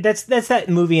that's that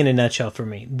movie in a nutshell for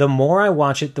me. The more I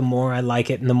watch it, the more I like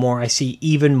it, and the more I see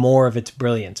even more of its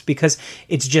brilliance, because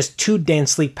it's just too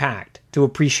densely packed to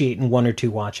appreciate in one or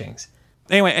two watchings.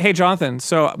 Anyway, hey Jonathan,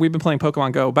 so we've been playing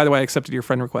Pokemon Go. By the way, I accepted your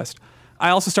friend request. I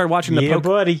also started watching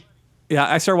buddy. Yeah,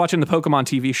 I started watching the Pokemon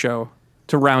TV show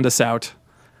to round us out.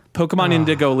 Pokemon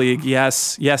Indigo League,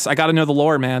 yes, I gotta know the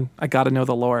lore, man. I gotta know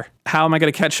the lore. How am I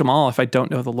gonna catch them all if I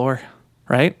don't know the lore,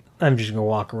 right? I'm just gonna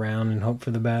walk around and hope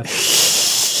for the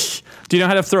best. Do you know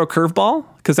how to throw a curveball?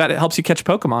 Because that helps you catch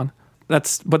Pokemon.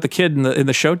 That's what the kid in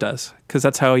the show does, because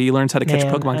that's how he learns how to catch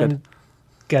Pokemon good. I'm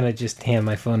gonna just hand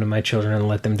my phone to my children and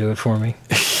let them do it for me.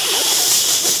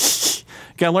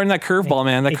 Gotta learn that curveball,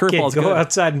 man. That curveball's good. Go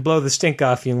outside and blow the stink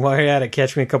off you, and while you're at it,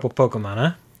 catch me a couple Pokemon,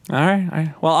 huh? All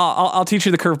right. Well, I'll teach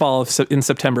you the curveball in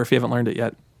September if you haven't learned it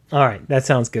yet. All right, that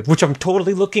sounds good, which I'm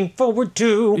totally looking forward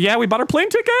to. Yeah, we bought our plane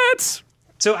tickets!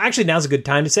 So actually, now's a good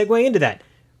time to segue into that.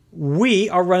 We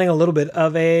are running a little bit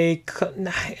of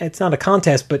it's not a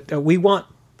contest, but we want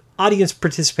audience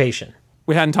participation.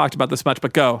 We hadn't talked about this much,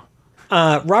 but go.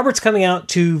 Robert's coming out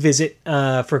to visit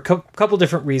for a couple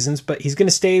different reasons, but he's going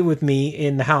to stay with me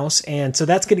in the house, and so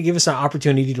that's going to give us an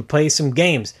opportunity to play some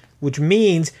games, which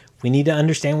means we need to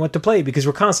understand what to play, because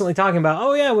we're constantly talking about,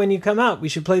 oh yeah, when you come out, we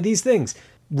should play these things.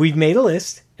 We've made a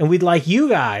list, and we'd like you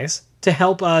guys to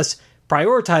help us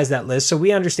prioritize that list so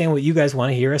we understand what you guys want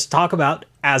to hear us talk about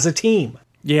as a team.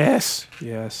 Yes.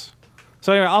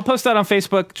 So anyway, I'll post that on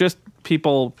Facebook. Just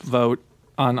people vote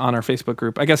on our Facebook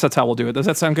group. I guess that's how we'll do it. Does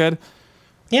that sound good?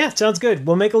 Yeah, sounds good.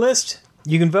 We'll make a list.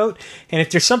 You can vote. And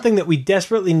if there's something that we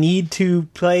desperately need to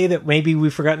play that maybe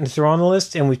we've forgotten to throw on the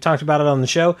list and we've talked about it on the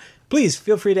show, please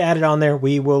feel free to add it on there.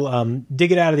 We will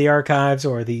dig it out of the archives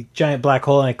or the giant black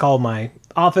hole I call my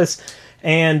office,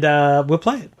 and we'll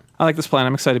play it. I like this plan.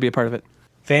 I'm excited to be a part of it.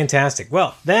 Fantastic.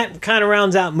 Well, that kind of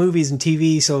rounds out movies and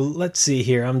TV, so let's see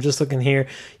here. I'm just looking here.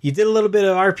 You did a little bit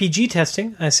of RPG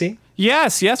testing, I see.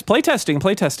 Yes,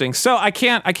 playtesting. So I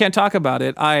can't talk about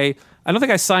it. I don't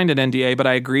think I signed an NDA, but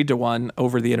I agreed to one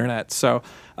over the internet. So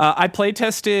I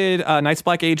playtested Night's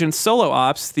Black Agents Solo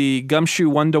Ops, the Gumshoe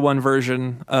 1-to-1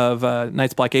 version of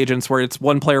Night's Black Agents, where it's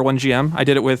one player, one GM. I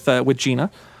did it with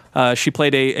Gina. She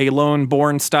played a lone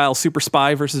Bourne-style super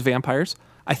spy versus vampires.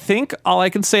 I think all I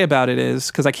can say about it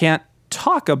is, because I can't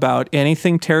talk about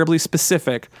anything terribly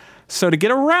specific, so to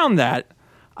get around that,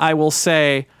 I will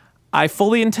say I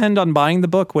fully intend on buying the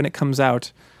book when it comes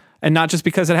out, and not just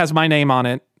because it has my name on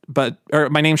it, or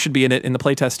my name should be in it in the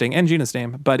playtesting and Gina's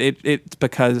name, but it's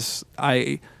because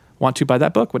I want to buy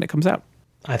that book when it comes out.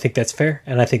 I think that's fair,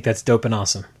 and I think that's dope and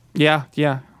awesome. Yeah.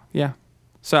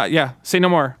 So yeah, say no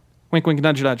more. Wink, wink,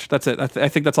 nudge, nudge. That's it. I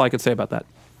think that's all I could say about that.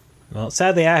 Well,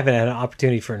 sadly, I haven't had an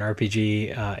opportunity for an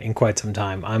RPG in quite some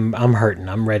time. I'm hurting.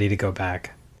 I'm ready to go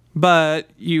back. But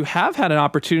you have had an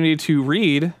opportunity to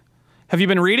read. Have you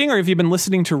been reading, or have you been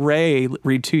listening to Ray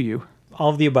read to you? All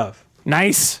of the above.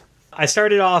 Nice. I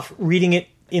started off reading it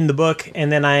in the book,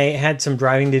 and then I had some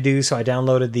driving to do, so I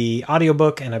downloaded the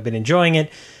audiobook, and I've been enjoying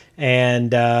it.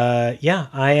 And I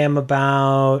am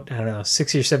about,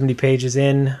 60 or 70 pages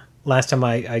in. Last time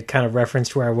I kind of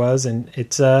referenced where I was, and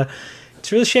it's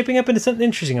really shaping up into something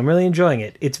interesting. I'm really enjoying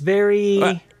it. It's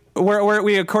very... where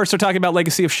we, of course, are talking about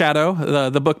Legacy of Shadow,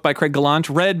 the book by Craig Gallant,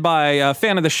 read by a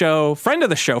fan of the show, friend of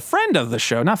the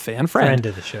show, not fan, friend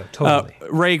of the show, totally.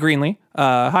 Ray Greenlee.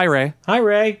 Hi, Ray. Hi,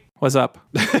 Ray. What's up?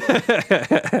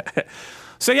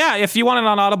 So yeah, if you want it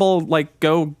on Audible, like,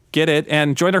 go get it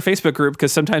and join our Facebook group,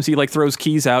 because sometimes he like throws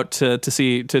keys out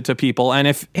to people. And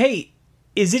if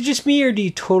is it just me, or do you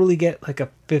totally get like a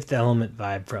Fifth Element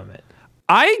vibe from it?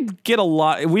 I get a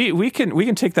lot. We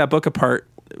can take that book apart.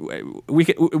 We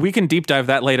can deep dive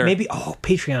that later. Maybe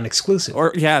Patreon exclusive.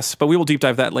 Or yes, but we will deep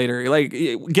dive that later. Like,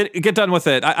 get done with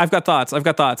it. I've got thoughts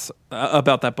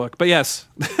about that book. But yes.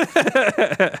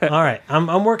 All right,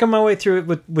 I'm working my way through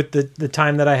it with the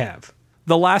time that I have.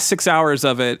 The last 6 hours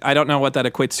of it, I don't know what that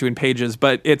equates to in pages,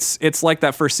 but it's like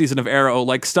that first season of Arrow.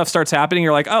 Like, stuff starts happening,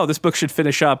 you're like, oh, this book should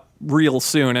finish up real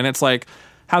soon, and it's like,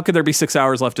 how could there be 6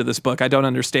 hours left of this book? I don't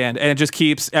understand. And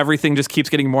everything just keeps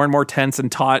getting more and more tense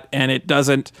and taut, and it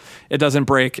doesn't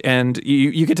break. And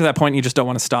you get to that point and you just don't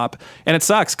want to stop. And it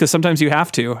sucks, because sometimes you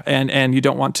have to, and you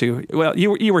don't want to. Well,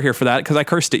 you were here for that, because I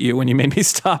cursed at you when you made me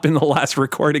stop in the last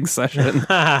recording session.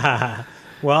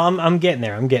 Well, I'm getting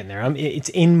there. It's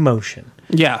in motion.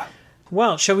 Yeah.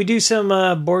 Well, shall we do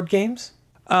some board games?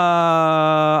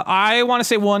 I want to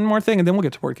say one more thing, and then we'll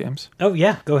get to board games. Oh,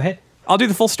 yeah. Go ahead. I'll do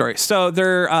the full story. So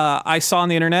I saw on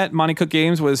the internet, Monty Cook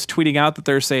Games was tweeting out that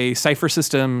there's a Cypher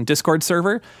System Discord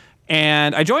server,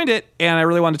 and I joined it, and I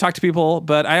really wanted to talk to people,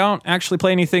 but I don't actually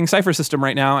play anything Cypher System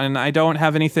right now, and I don't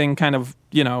have anything kind of,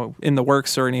 in the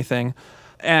works or anything.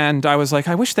 And I was like,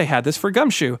 I wish they had this for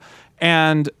Gumshoe.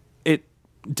 And it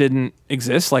didn't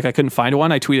exist. Like, I couldn't find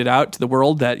one. I tweeted out to the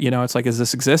world that, it's like, does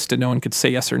this exist? And no one could say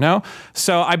yes or no.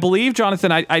 So I believe,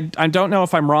 Jonathan, I don't know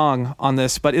if I'm wrong on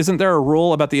this, but isn't there a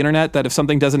rule about the internet that if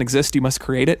something doesn't exist, you must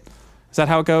create it? Is that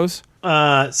how it goes?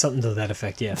 Something to that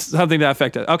effect, yes. Something to that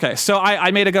effect. Okay, so I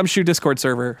made a Gumshoe Discord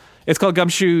server. It's called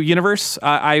Gumshoe Universe.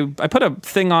 I put a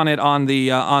thing on it on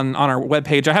the on our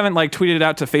webpage. I haven't tweeted it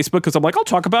out to Facebook, because I'm like, I'll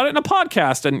talk about it in a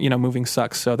podcast, and moving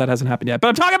sucks, so that hasn't happened yet. But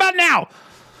I'm talking about it now.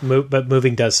 But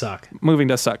moving does suck. Moving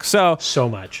does suck. So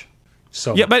much.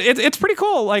 Yeah, but it's pretty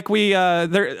cool. Like,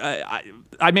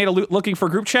 I made a looking for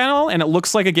group channel, and it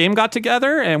looks like a game got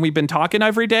together, and we've been talking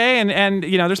every day, and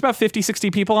there's about 50,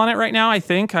 60 people on it right now, I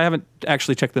think. I haven't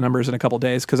actually checked the numbers in a couple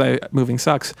days, because moving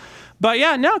sucks. But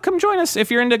yeah, no, come join us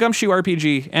if you're into Gumshoe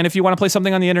RPG, and if you want to play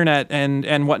something on the internet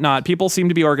and whatnot. People seem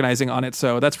to be organizing on it,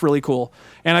 so that's really cool.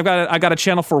 And I got a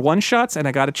channel for one shots, and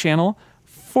I got a channel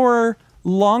for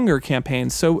longer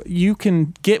campaigns, so you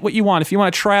can get what you want. If you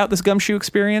want to try out this Gumshoe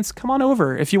experience, come on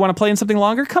over. If you want to play in something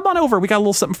longer, come on over. We got a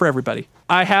little something for everybody.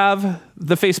 I have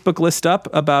the Facebook list up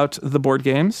about the board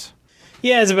games.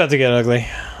 Yeah, it's about to get ugly.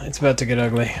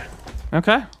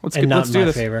 Okay, let's do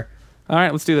this. Favor. All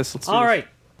right, let's do this. All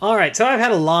right. So I've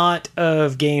had a lot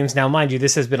of games now. Mind you,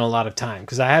 this has been a lot of time,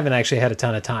 because I haven't actually had a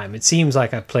ton of time. It seems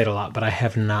like I've played a lot, but I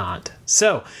have not.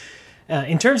 So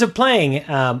in terms of playing,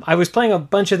 I was playing a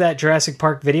bunch of that Jurassic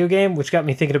Park video game, which got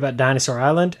me thinking about Dinosaur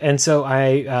Island. And so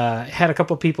I had a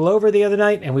couple people over the other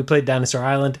night, and we played Dinosaur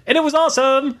Island, and it was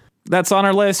awesome. That's on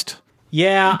our list.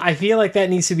 Yeah, I feel like that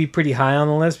needs to be pretty high on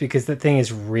the list, because that thing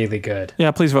is really good.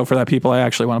 Yeah, please vote for that, people. I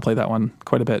actually want to play that one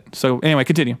quite a bit. So anyway,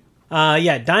 continue.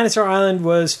 Yeah, Dinosaur Island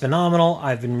was phenomenal.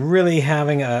 I've been really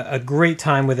having a great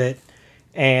time with it,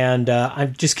 and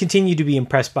I've just continued to be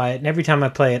impressed by it. And every time I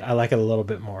play it, I like it a little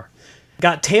bit more.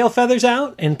 Got Tail Feathers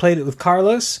out and played it with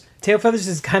Carlos. Tail Feathers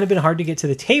has kind of been hard to get to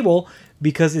the table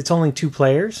because it's only 2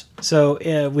 players.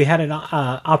 So we had an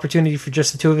opportunity for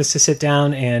just the 2 of us to sit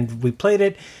down, and we played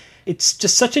it. It's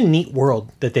just such a neat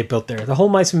world that they built there. The whole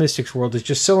Mice and Mystics world is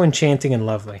just so enchanting and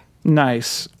lovely.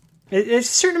 Nice. There's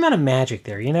a certain amount of magic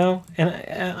there, and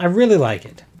I really like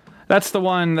it. That's the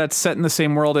one that's set in the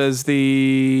same world as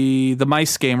the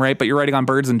mice game, right? But you're riding on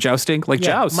birds and jousting,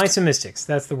 Joust. Mice and Mystics.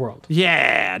 That's the world.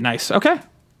 Yeah, nice. Okay.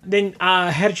 Then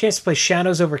I had a chance to play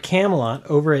Shadows over Camelot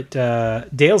over at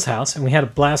Dale's house, and we had a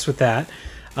blast with that.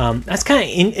 That's kind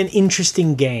of an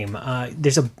interesting game.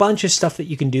 There's a bunch of stuff that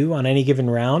you can do on any given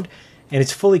round, and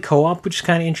it's fully co-op, which is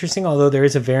kind of interesting, although there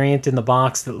is a variant in the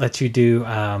box that lets you do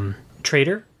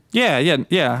Trader. Yeah.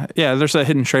 There's a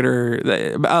hidden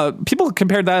trader. People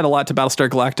compared that a lot to Battlestar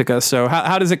Galactica. So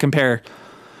how does it compare?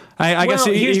 I guess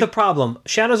here's the problem.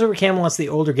 Shadows over Camelot's the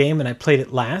older game, and I played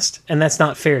it last, and that's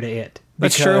not fair to it.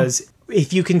 That's true. Because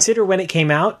if you consider when it came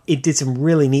out, it did some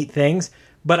really neat things,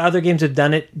 but other games have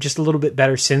done it just a little bit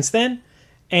better since then.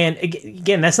 And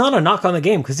again, that's not a knock on the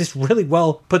game, because it's really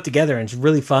well put together and it's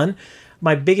really fun.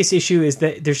 My biggest issue is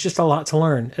that there's just a lot to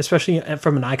learn, especially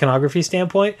from an iconography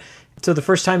standpoint. So the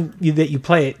first time that you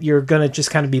play it, you're gonna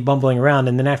just kind of be bumbling around,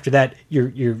 and then after that,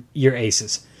 you're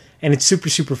aces, and it's super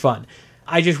super fun.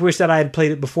 I just wish that I had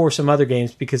played it before some other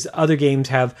games, because other games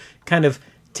have kind of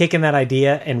taken that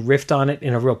idea and riffed on it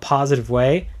in a real positive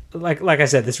way. Like I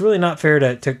said, it's really not fair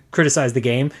to criticize the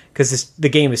game, because the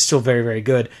game is still very, very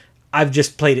good. I've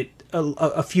just played it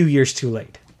a few years too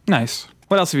late. Nice.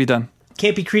 What else have you done?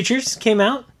 Campy Creatures came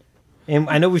out. And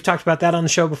I know we've talked about that on the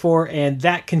show before, and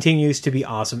that continues to be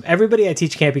awesome. Everybody I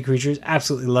teach Campy Creatures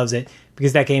absolutely loves it,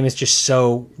 because that game is just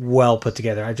so well put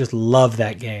together. I just love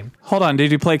that game. Hold on.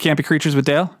 Did you play Campy Creatures with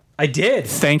Dale? I did.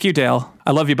 Thank you, Dale.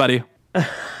 I love you, buddy.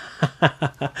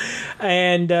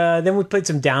 And then we played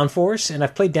some Downforce, and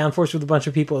I've played Downforce with a bunch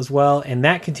of people as well, and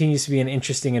that continues to be an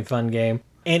interesting and fun game.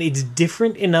 And it's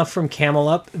different enough from Camel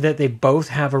Up that they both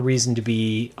have a reason to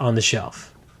be on the shelf.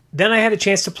 Then I had a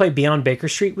chance to play Beyond Baker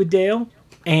Street with Dale,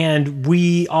 and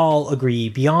we all agree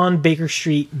Beyond Baker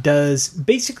Street does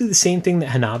basically the same thing that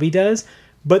Hanabi does,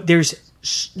 but there's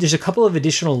a couple of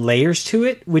additional layers to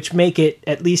it, which make it,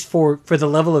 at least for the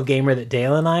level of gamer that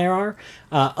Dale and I are,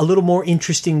 a little more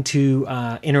interesting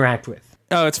to interact with.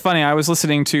 Oh, it's funny. I was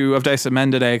listening to Of Dice and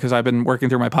Men today because I've been working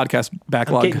through my podcast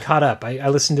backlog. I'm getting caught up. I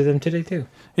listened to them today, too.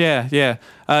 Yeah.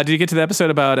 Did you get to the episode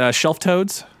about Shelf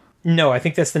Toads? No, I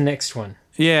think that's the next one.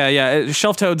 Yeah.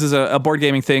 Shelf Toads is a board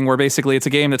gaming thing where basically it's a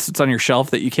game that sits on your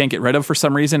shelf that you can't get rid of for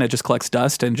some reason. It just collects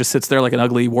dust and just sits there like an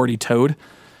ugly, warty toad.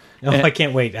 Oh, I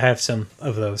can't wait. I have some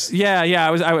of those. Yeah. I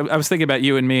was thinking about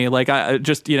you and me, like I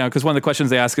just, because one of the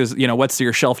questions they ask is, what's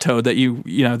your shelf toad that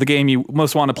the game you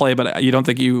most want to play, but you don't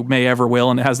think you may ever will,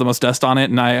 and it has the most dust on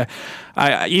it. And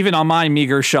I even on my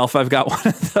meager shelf, I've got one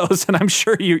of those, and I'm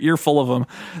sure you're full of them.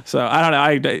 So I don't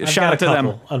know. I've shout out to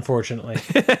them. Unfortunately,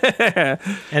 and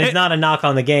it's not a knock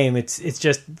on the game. It's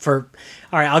just for.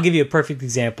 All right, I'll give you a perfect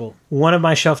example. One of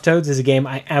my shelf toads is a game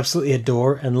I absolutely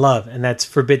adore and love, and that's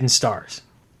Forbidden Stars.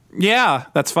 Yeah,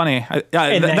 that's funny.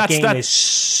 That game is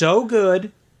so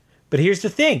good, but here's the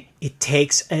thing: it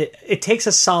takes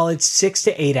a solid 6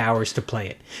 to 8 hours to play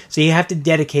it. So you have to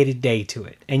dedicate a day to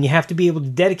it, and you have to be able to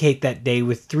dedicate that day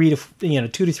with 2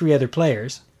 to 3 other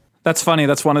players. That's funny.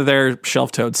 That's one of their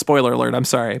shelf toads. Spoiler alert. I'm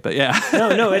sorry, but yeah.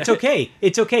 No, it's okay.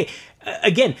 It's okay.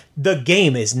 Again, the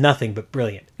game is nothing but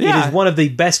brilliant. Yeah. It is one of the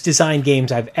best designed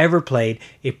games I've ever played.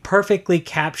 It perfectly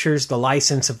captures the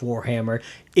license of Warhammer.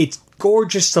 It's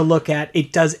gorgeous to look at.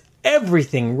 It does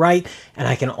everything right, and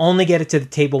I can only get it to the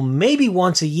table maybe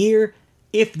once a year,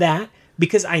 if that,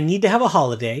 because I need to have a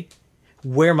holiday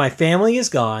where my family is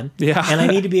gone, and I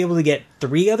need to be able to get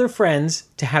 3 other friends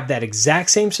to have that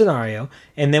exact same scenario,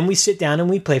 and then we sit down and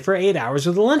we play for 8 hours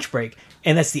with a lunch break.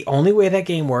 And that's the only way that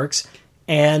game works,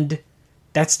 and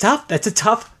that's tough. That's a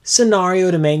tough scenario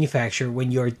to manufacture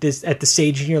when you're at the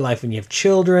stage in your life when you have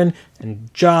children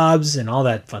and jobs and all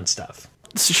that fun stuff.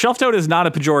 Shelf toad is not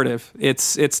a pejorative.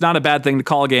 It's not a bad thing to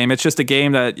call a game. It's just a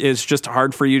game that is just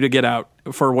hard for you to get out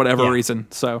for whatever reason.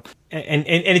 So and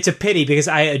it's a pity because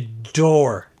I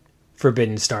adore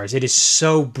Forbidden Stars. It is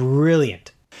so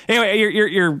brilliant. Anyway,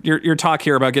 your talk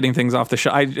here about getting things off the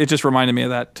shelf, it just reminded me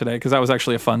of that today because that was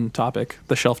actually a fun topic,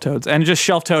 the shelf toads. And just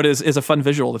shelf toad is a fun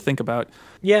visual to think about.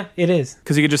 Yeah, it is.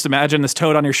 Because you could just imagine this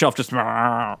toad on your shelf just...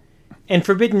 And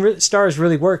Forbidden Stars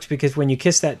really works because when you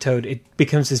kiss that toad, it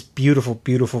becomes this beautiful,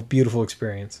 beautiful, beautiful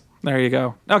experience. There you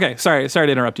go. Okay, sorry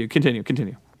to interrupt you. Continue.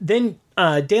 Then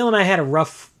Dale and I had a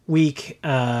rough week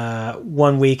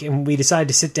one week, and we decided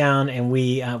to sit down, and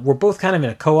we were both kind of in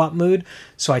a co-op mood,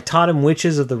 so I taught him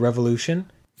Witches of the Revolution.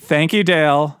 Thank you,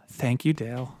 Dale.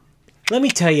 Let me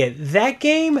tell you, that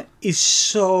game is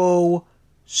so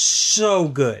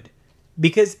good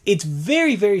because it's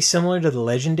very, very similar to the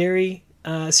Legendary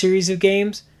series of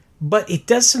games, but it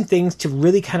does some things to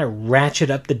really kind of ratchet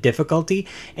up the difficulty,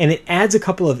 and it adds a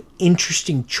couple of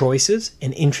interesting choices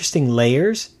and interesting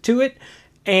layers to it,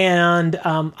 and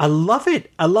I love it.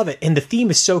 And the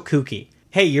theme is so kooky.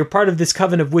 Hey, you're part of this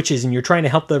coven of witches, and you're trying to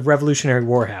help the Revolutionary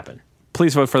War happen.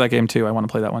 Please vote for that game, too. I want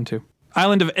to play that one, too.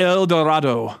 Island of El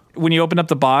Dorado. When you open up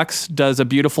the box, does a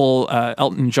beautiful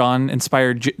Elton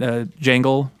John-inspired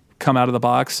jangle come out of the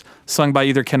box, sung by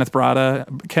either Kenneth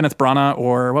Branagh,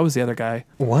 or what was the other guy?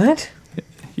 What?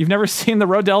 You've never seen The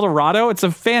Road to El Dorado? It's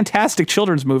a fantastic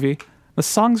children's movie. The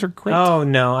songs are great. Oh,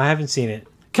 no, I haven't seen it.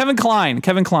 Kevin Kline.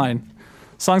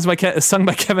 Sung by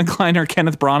Kevin Kline or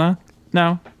Kenneth Branagh?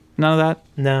 No? None of that?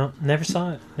 No, never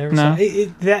saw it. Saw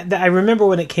it. I remember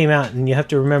when it came out, and you have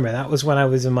to remember, that was when I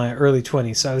was in my early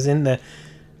 20s, so I was in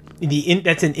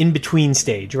that's an in-between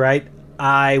stage, right?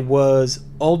 I was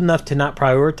old enough to not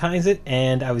prioritize it,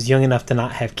 and I was young enough to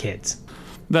not have kids.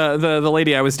 The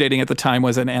lady I was dating at the time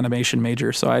was an animation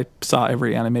major, so I saw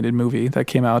every animated movie that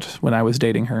came out when I was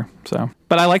dating her.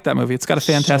 But I like that movie. It's got a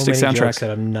fantastic so many soundtrack jokes that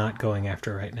I'm not going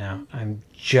after right now. I'm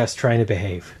just trying to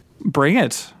behave. Bring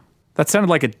it. That sounded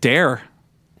like a dare.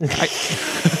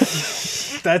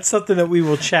 That's something that we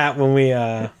will chat when we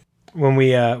are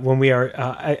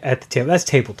at the table. That's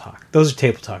table talk. Those are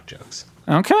table talk jokes.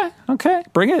 Okay.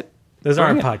 Bring it. Those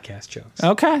aren't podcast jokes.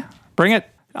 Okay. Bring it.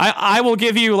 I will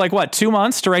give you 2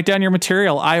 months to write down your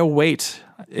material. I await.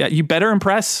 Yeah, you better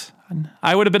impress.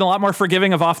 I would have been a lot more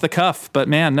forgiving of off the cuff, but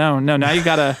man, no. Now you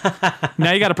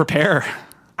gotta prepare.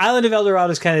 Island of El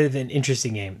Dorado is kind of an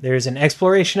interesting game. There's an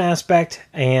exploration aspect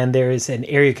and there is an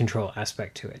area control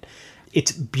aspect to it.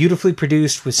 It's beautifully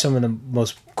produced with some of the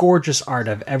most gorgeous art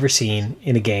I've ever seen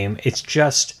in a game. It's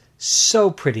just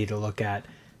so pretty to look at.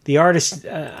 The artist,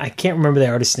 I can't remember the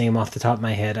artist's name off the top of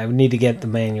my head. I would need to get the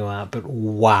manual out, but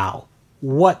wow,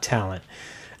 what talent.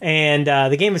 And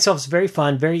the game itself is very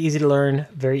fun, very easy to learn,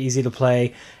 very easy to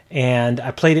play. And I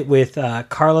played it with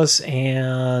Carlos,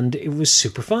 and it was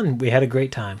super fun. We had a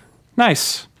great time.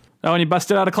 Nice. Oh, and you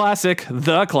busted out a classic,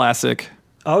 the classic.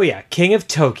 Oh, yeah, King of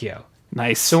Tokyo.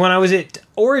 Nice. So when I was at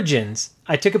Origins,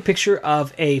 I took a picture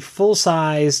of a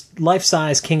full-size,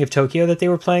 life-size King of Tokyo that they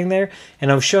were playing there,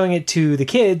 and I was showing it to the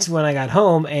kids when I got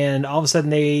home, and all of a sudden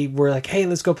they were like, hey,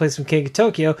 let's go play some King of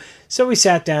Tokyo. So we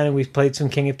sat down and we played some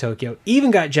King of Tokyo.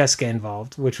 Even got Jessica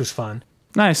involved, which was fun.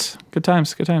 Nice. Good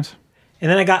times. And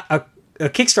then I got a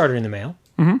Kickstarter in the mail.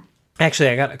 Mm-hmm. Actually,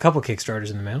 I got a couple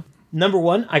Kickstarters in the mail. Number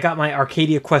one, I got my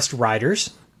Arcadia Quest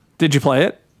Riders. Did you play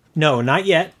it? No, not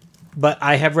yet. But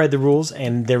I have read the rules,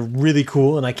 and they're really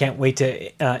cool, and I can't wait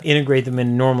to integrate them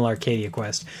in normal Arcadia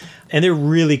Quest. And they're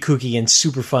really kooky and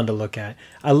super fun to look at.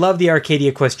 I love the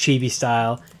Arcadia Quest chibi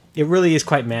style. It really is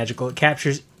quite magical. It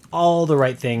captures all the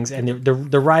right things, and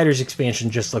the Riders expansion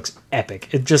just looks epic.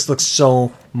 It just looks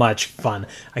so much fun.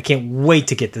 I can't wait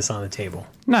to get this on the table.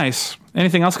 Nice.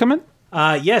 Anything else come in?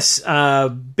 Yes.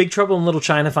 Big Trouble in Little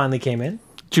China finally came in.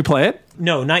 Did you play it?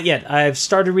 No, not yet. I've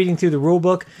started reading through the rule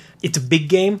book. It's a big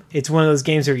game. It's one of those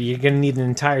games where you're going to need an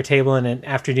entire table and an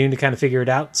afternoon to kind of figure it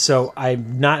out. So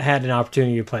I've not had an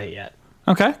opportunity to play it yet.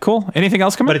 Okay, cool. Anything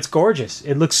else come in? But it's gorgeous.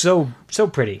 It looks so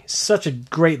pretty. Such a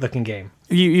great looking game.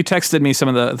 You texted me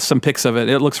some pics of it.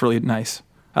 It looks really nice.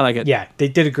 I like it. Yeah, they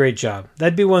did a great job.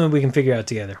 That'd be one that we can figure out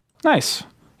together. Nice.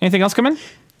 Anything else come in?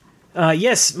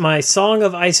 Yes, my Song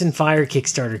of Ice and Fire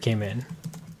Kickstarter came in.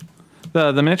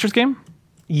 The miniatures game?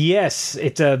 Yes,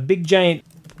 it's a big giant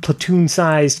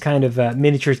platoon-sized kind of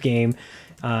miniatures game.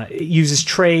 It uses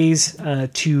trays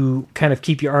to kind of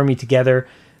keep your army together.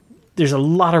 There's a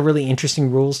lot of really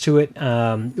interesting rules to it,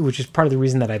 which is part of the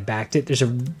reason that I backed it. There's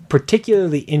a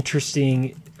particularly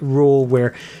interesting rule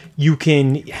where you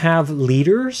can have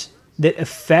leaders that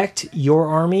affect your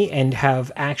army and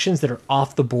have actions that are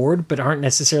off the board but aren't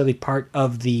necessarily part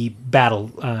of the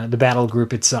battle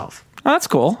group itself. Oh, that's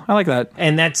cool. I like that.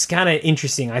 And that's kind of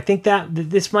interesting. I think that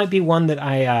this might be one that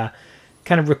I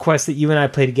kind of request that you and I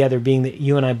play together, being that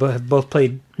you and I have both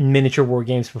played miniature war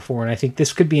games before, and I think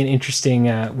this could be an interesting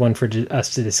one for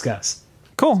us to discuss.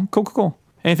 Cool.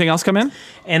 Anything else come in?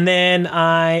 And then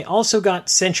I also got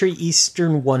Century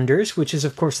Eastern Wonders, which is,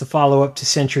 of course, the follow-up to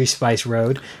Century Spice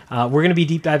Road. We're going to be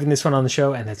deep diving this one on the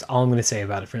show, and that's all I'm going to say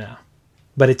about it for now.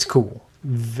 But it's cool.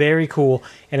 Very cool.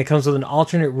 And it comes with an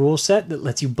alternate rule set that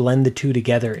lets you blend the two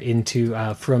together into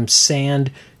from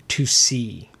sand to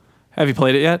sea. Have you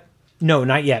played it yet? No,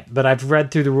 not yet. But I've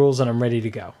read through the rules, and I'm ready to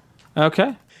go.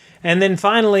 Okay. And then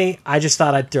finally, I just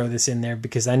thought I'd throw this in there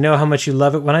because I know how much you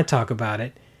love it when I talk about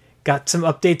it. Got some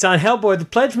updates on Hellboy. The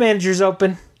Pledge Manager's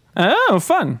open. Oh,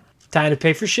 fun. Time to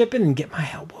pay for shipping and get my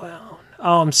Hellboy on.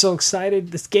 Oh, I'm so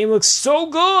excited. This game looks so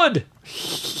good.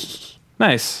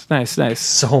 Nice.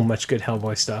 So much good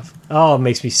Hellboy stuff. Oh, it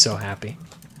makes me so happy.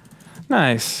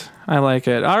 Nice. I like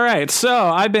it. All right. So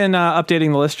I've been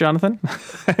updating the list, Jonathan.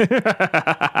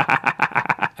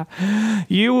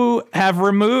 You have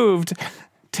removed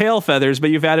Tail Feathers,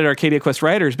 but you've added Arcadia Quest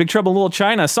Riders, Big Trouble in Little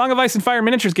China, Song of Ice and Fire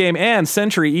miniatures game, and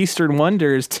Century Eastern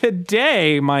Wonders.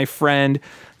 Today, my friend,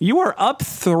 you are up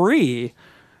 3.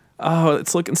 Oh,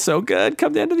 it's looking so good.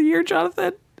 Come the end of the year,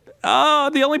 Jonathan. Oh,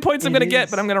 the only points I'm going to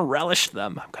get, but I'm going to relish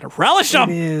them.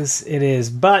 It is.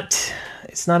 But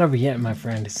it's not over yet, my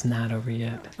friend. It's not over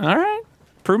yet. All right.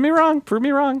 Prove me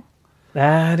wrong.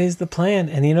 That is the plan.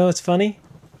 And you know what's funny?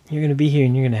 You're going to be here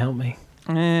and you're going to help me.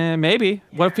 Maybe.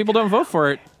 What if people don't vote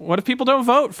for it? What if people don't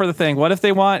vote for the thing? What if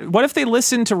they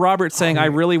listen to Robert saying, I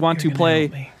really want to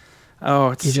play?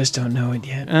 Oh, you just don't know it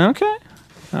yet. Okay.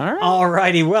 All right.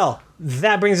 Alrighty. Well,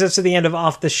 that brings us to the end of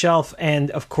Off the Shelf.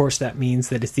 And of course, that means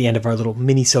that it's the end of our little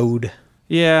mini-sode.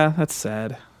 Yeah, that's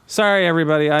sad. Sorry,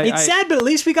 everybody. It's sad, but at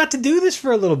least we got to do this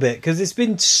for a little bit because it's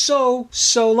been so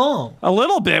long. A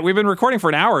little bit. We've been recording for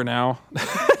an hour now.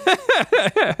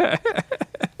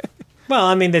 Well,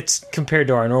 I mean, that's compared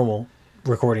to our normal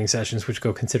recording sessions, which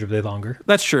go considerably longer.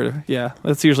 That's true. Yeah,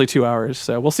 that's usually 2 hours.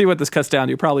 So we'll see what this cuts down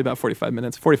to. Probably about 45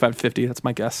 minutes, 45 to 50. That's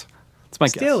my guess.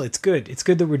 Still, it's good. It's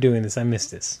good that we're doing this. I miss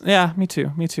this. Yeah, me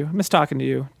too. I miss talking to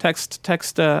you. Text.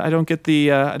 I don't get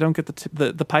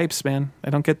the pipes, man. I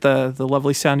don't get the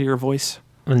lovely sound of your voice.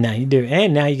 Well, now you do,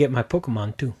 and now you get my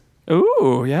Pokemon too.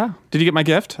 Ooh, yeah. Did you get my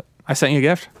gift? I sent you a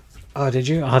gift. Oh, did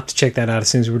you? I'll have to check that out as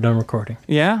soon as we're done recording.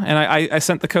 Yeah, and I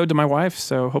sent the code to my wife,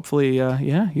 so hopefully,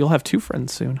 you'll have 2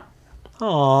 friends soon.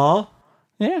 Aww.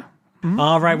 Yeah. Mm-hmm.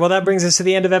 All right, well, that brings us to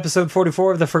the end of episode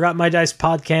 44 of the Forgot My Dice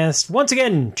podcast. Once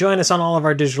again, join us on all of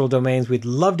our digital domains. We'd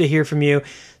love to hear from you,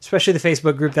 especially the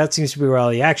Facebook group. That seems to be where all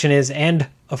the action is. And,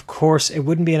 of course, it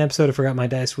wouldn't be an episode of Forgot My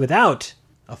Dice without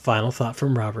a final thought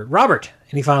from Robert. Robert,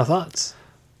 any final thoughts?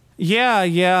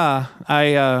 Yeah.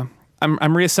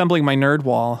 I'm reassembling my nerd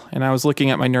wall, and I was looking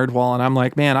at my nerd wall, and I'm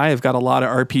like, man, I have got a lot of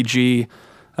RPG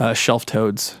shelf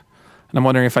toads, and I'm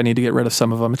wondering if I need to get rid of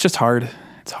some of them. It's just hard.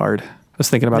 It's hard. I was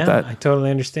thinking about that. I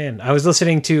totally understand. I was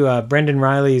listening to Brendan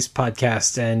Riley's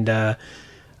podcast, and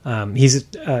he's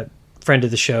a friend of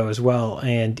the show as well,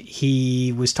 and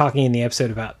he was talking in the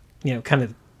episode about, kind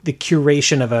of the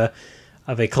curation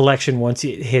of a collection once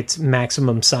it hits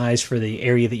maximum size for the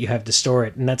area that you have to store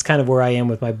it. And that's kind of where I am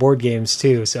with my board games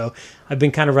too. So I've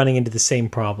been kind of running into the same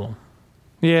problem.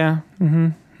 Yeah.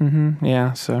 Mm-hmm.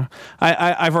 Yeah. So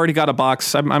I've already got a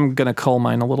box. I'm going to cull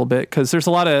mine a little bit because there's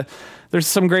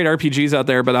some great RPGs out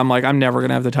there, but I'm like, I'm never going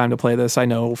to have the time to play this. I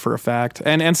know for a fact.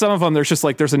 And some of them,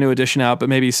 there's a new edition out, but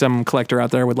maybe some collector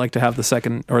out there would like to have the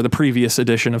second or the previous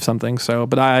edition of something. So,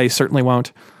 but I certainly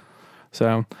won't.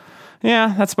 So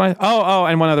yeah, that's my... Oh,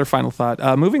 and one other final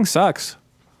thought. Moving sucks.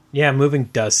 Yeah, moving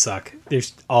does suck.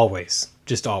 There's always.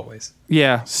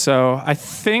 Yeah, so I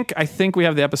think we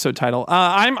have the episode title.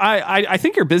 I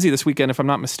think you're busy this weekend, if I'm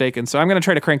not mistaken, so I'm going to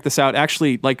try to crank this out,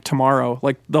 actually, like tomorrow,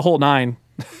 like the whole 9.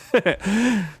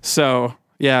 So,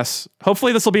 yes.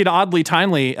 Hopefully this will be an oddly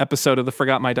timely episode of the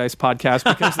Forgot My Dice podcast,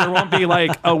 because there won't be,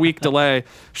 like, a week delay.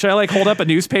 Should I, like, hold up a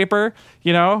newspaper?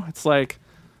 It's like...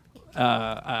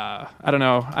 I don't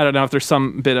know if there's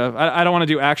some bit of... I don't want to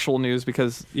do actual news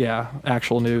because,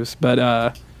 actual news.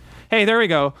 But, hey, there we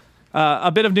go.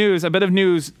 A bit of news.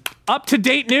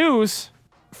 Up-to-date news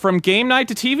from game night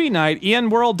to TV night.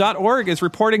 enworld.org is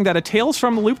reporting that a Tales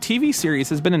from the Loop TV series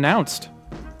has been announced.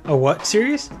 A what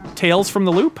series? Tales from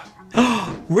the Loop.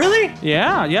 Really?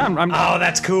 Yeah. Oh,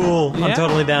 that's cool. Yeah. I'm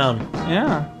totally down.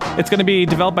 Yeah. It's going to be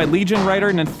developed by Legion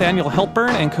writer Nathaniel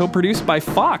Helpburn and co-produced by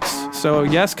Fox. So,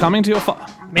 yes, coming to a...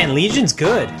 Man, Legion's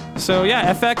good. So,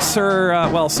 yeah, FX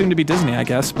or, soon to be Disney, I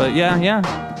guess. But,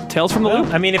 yeah. Tales from the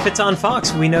Loop. I mean, if it's on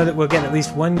Fox, we know that we'll get at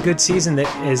least one good season that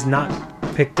is not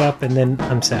picked up, and then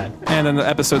I'm sad. And then the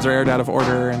episodes are aired out of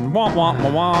order, and Just ruined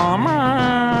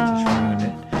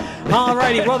it.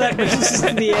 Alrighty, well, that brings us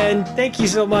to the end. Thank you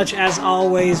so much, as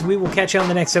always. We will catch you on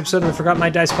the next episode of the Forgot My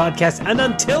Dice podcast. And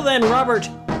until then, Robert,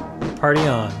 party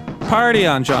on. Party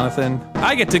on, Jonathan.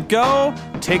 I get to go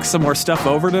take some more stuff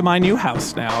over to my new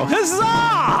house now.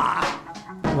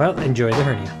 Huzzah! Well, enjoy the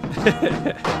hernia.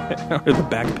 Or the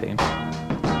back pain.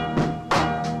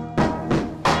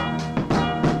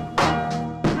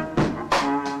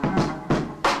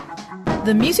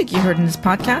 The music you heard in this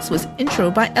podcast was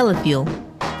Intro by Elithiel.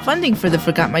 Funding for the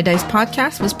Forgot My Dice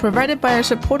podcast was provided by our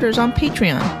supporters on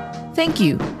Patreon. Thank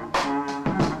you.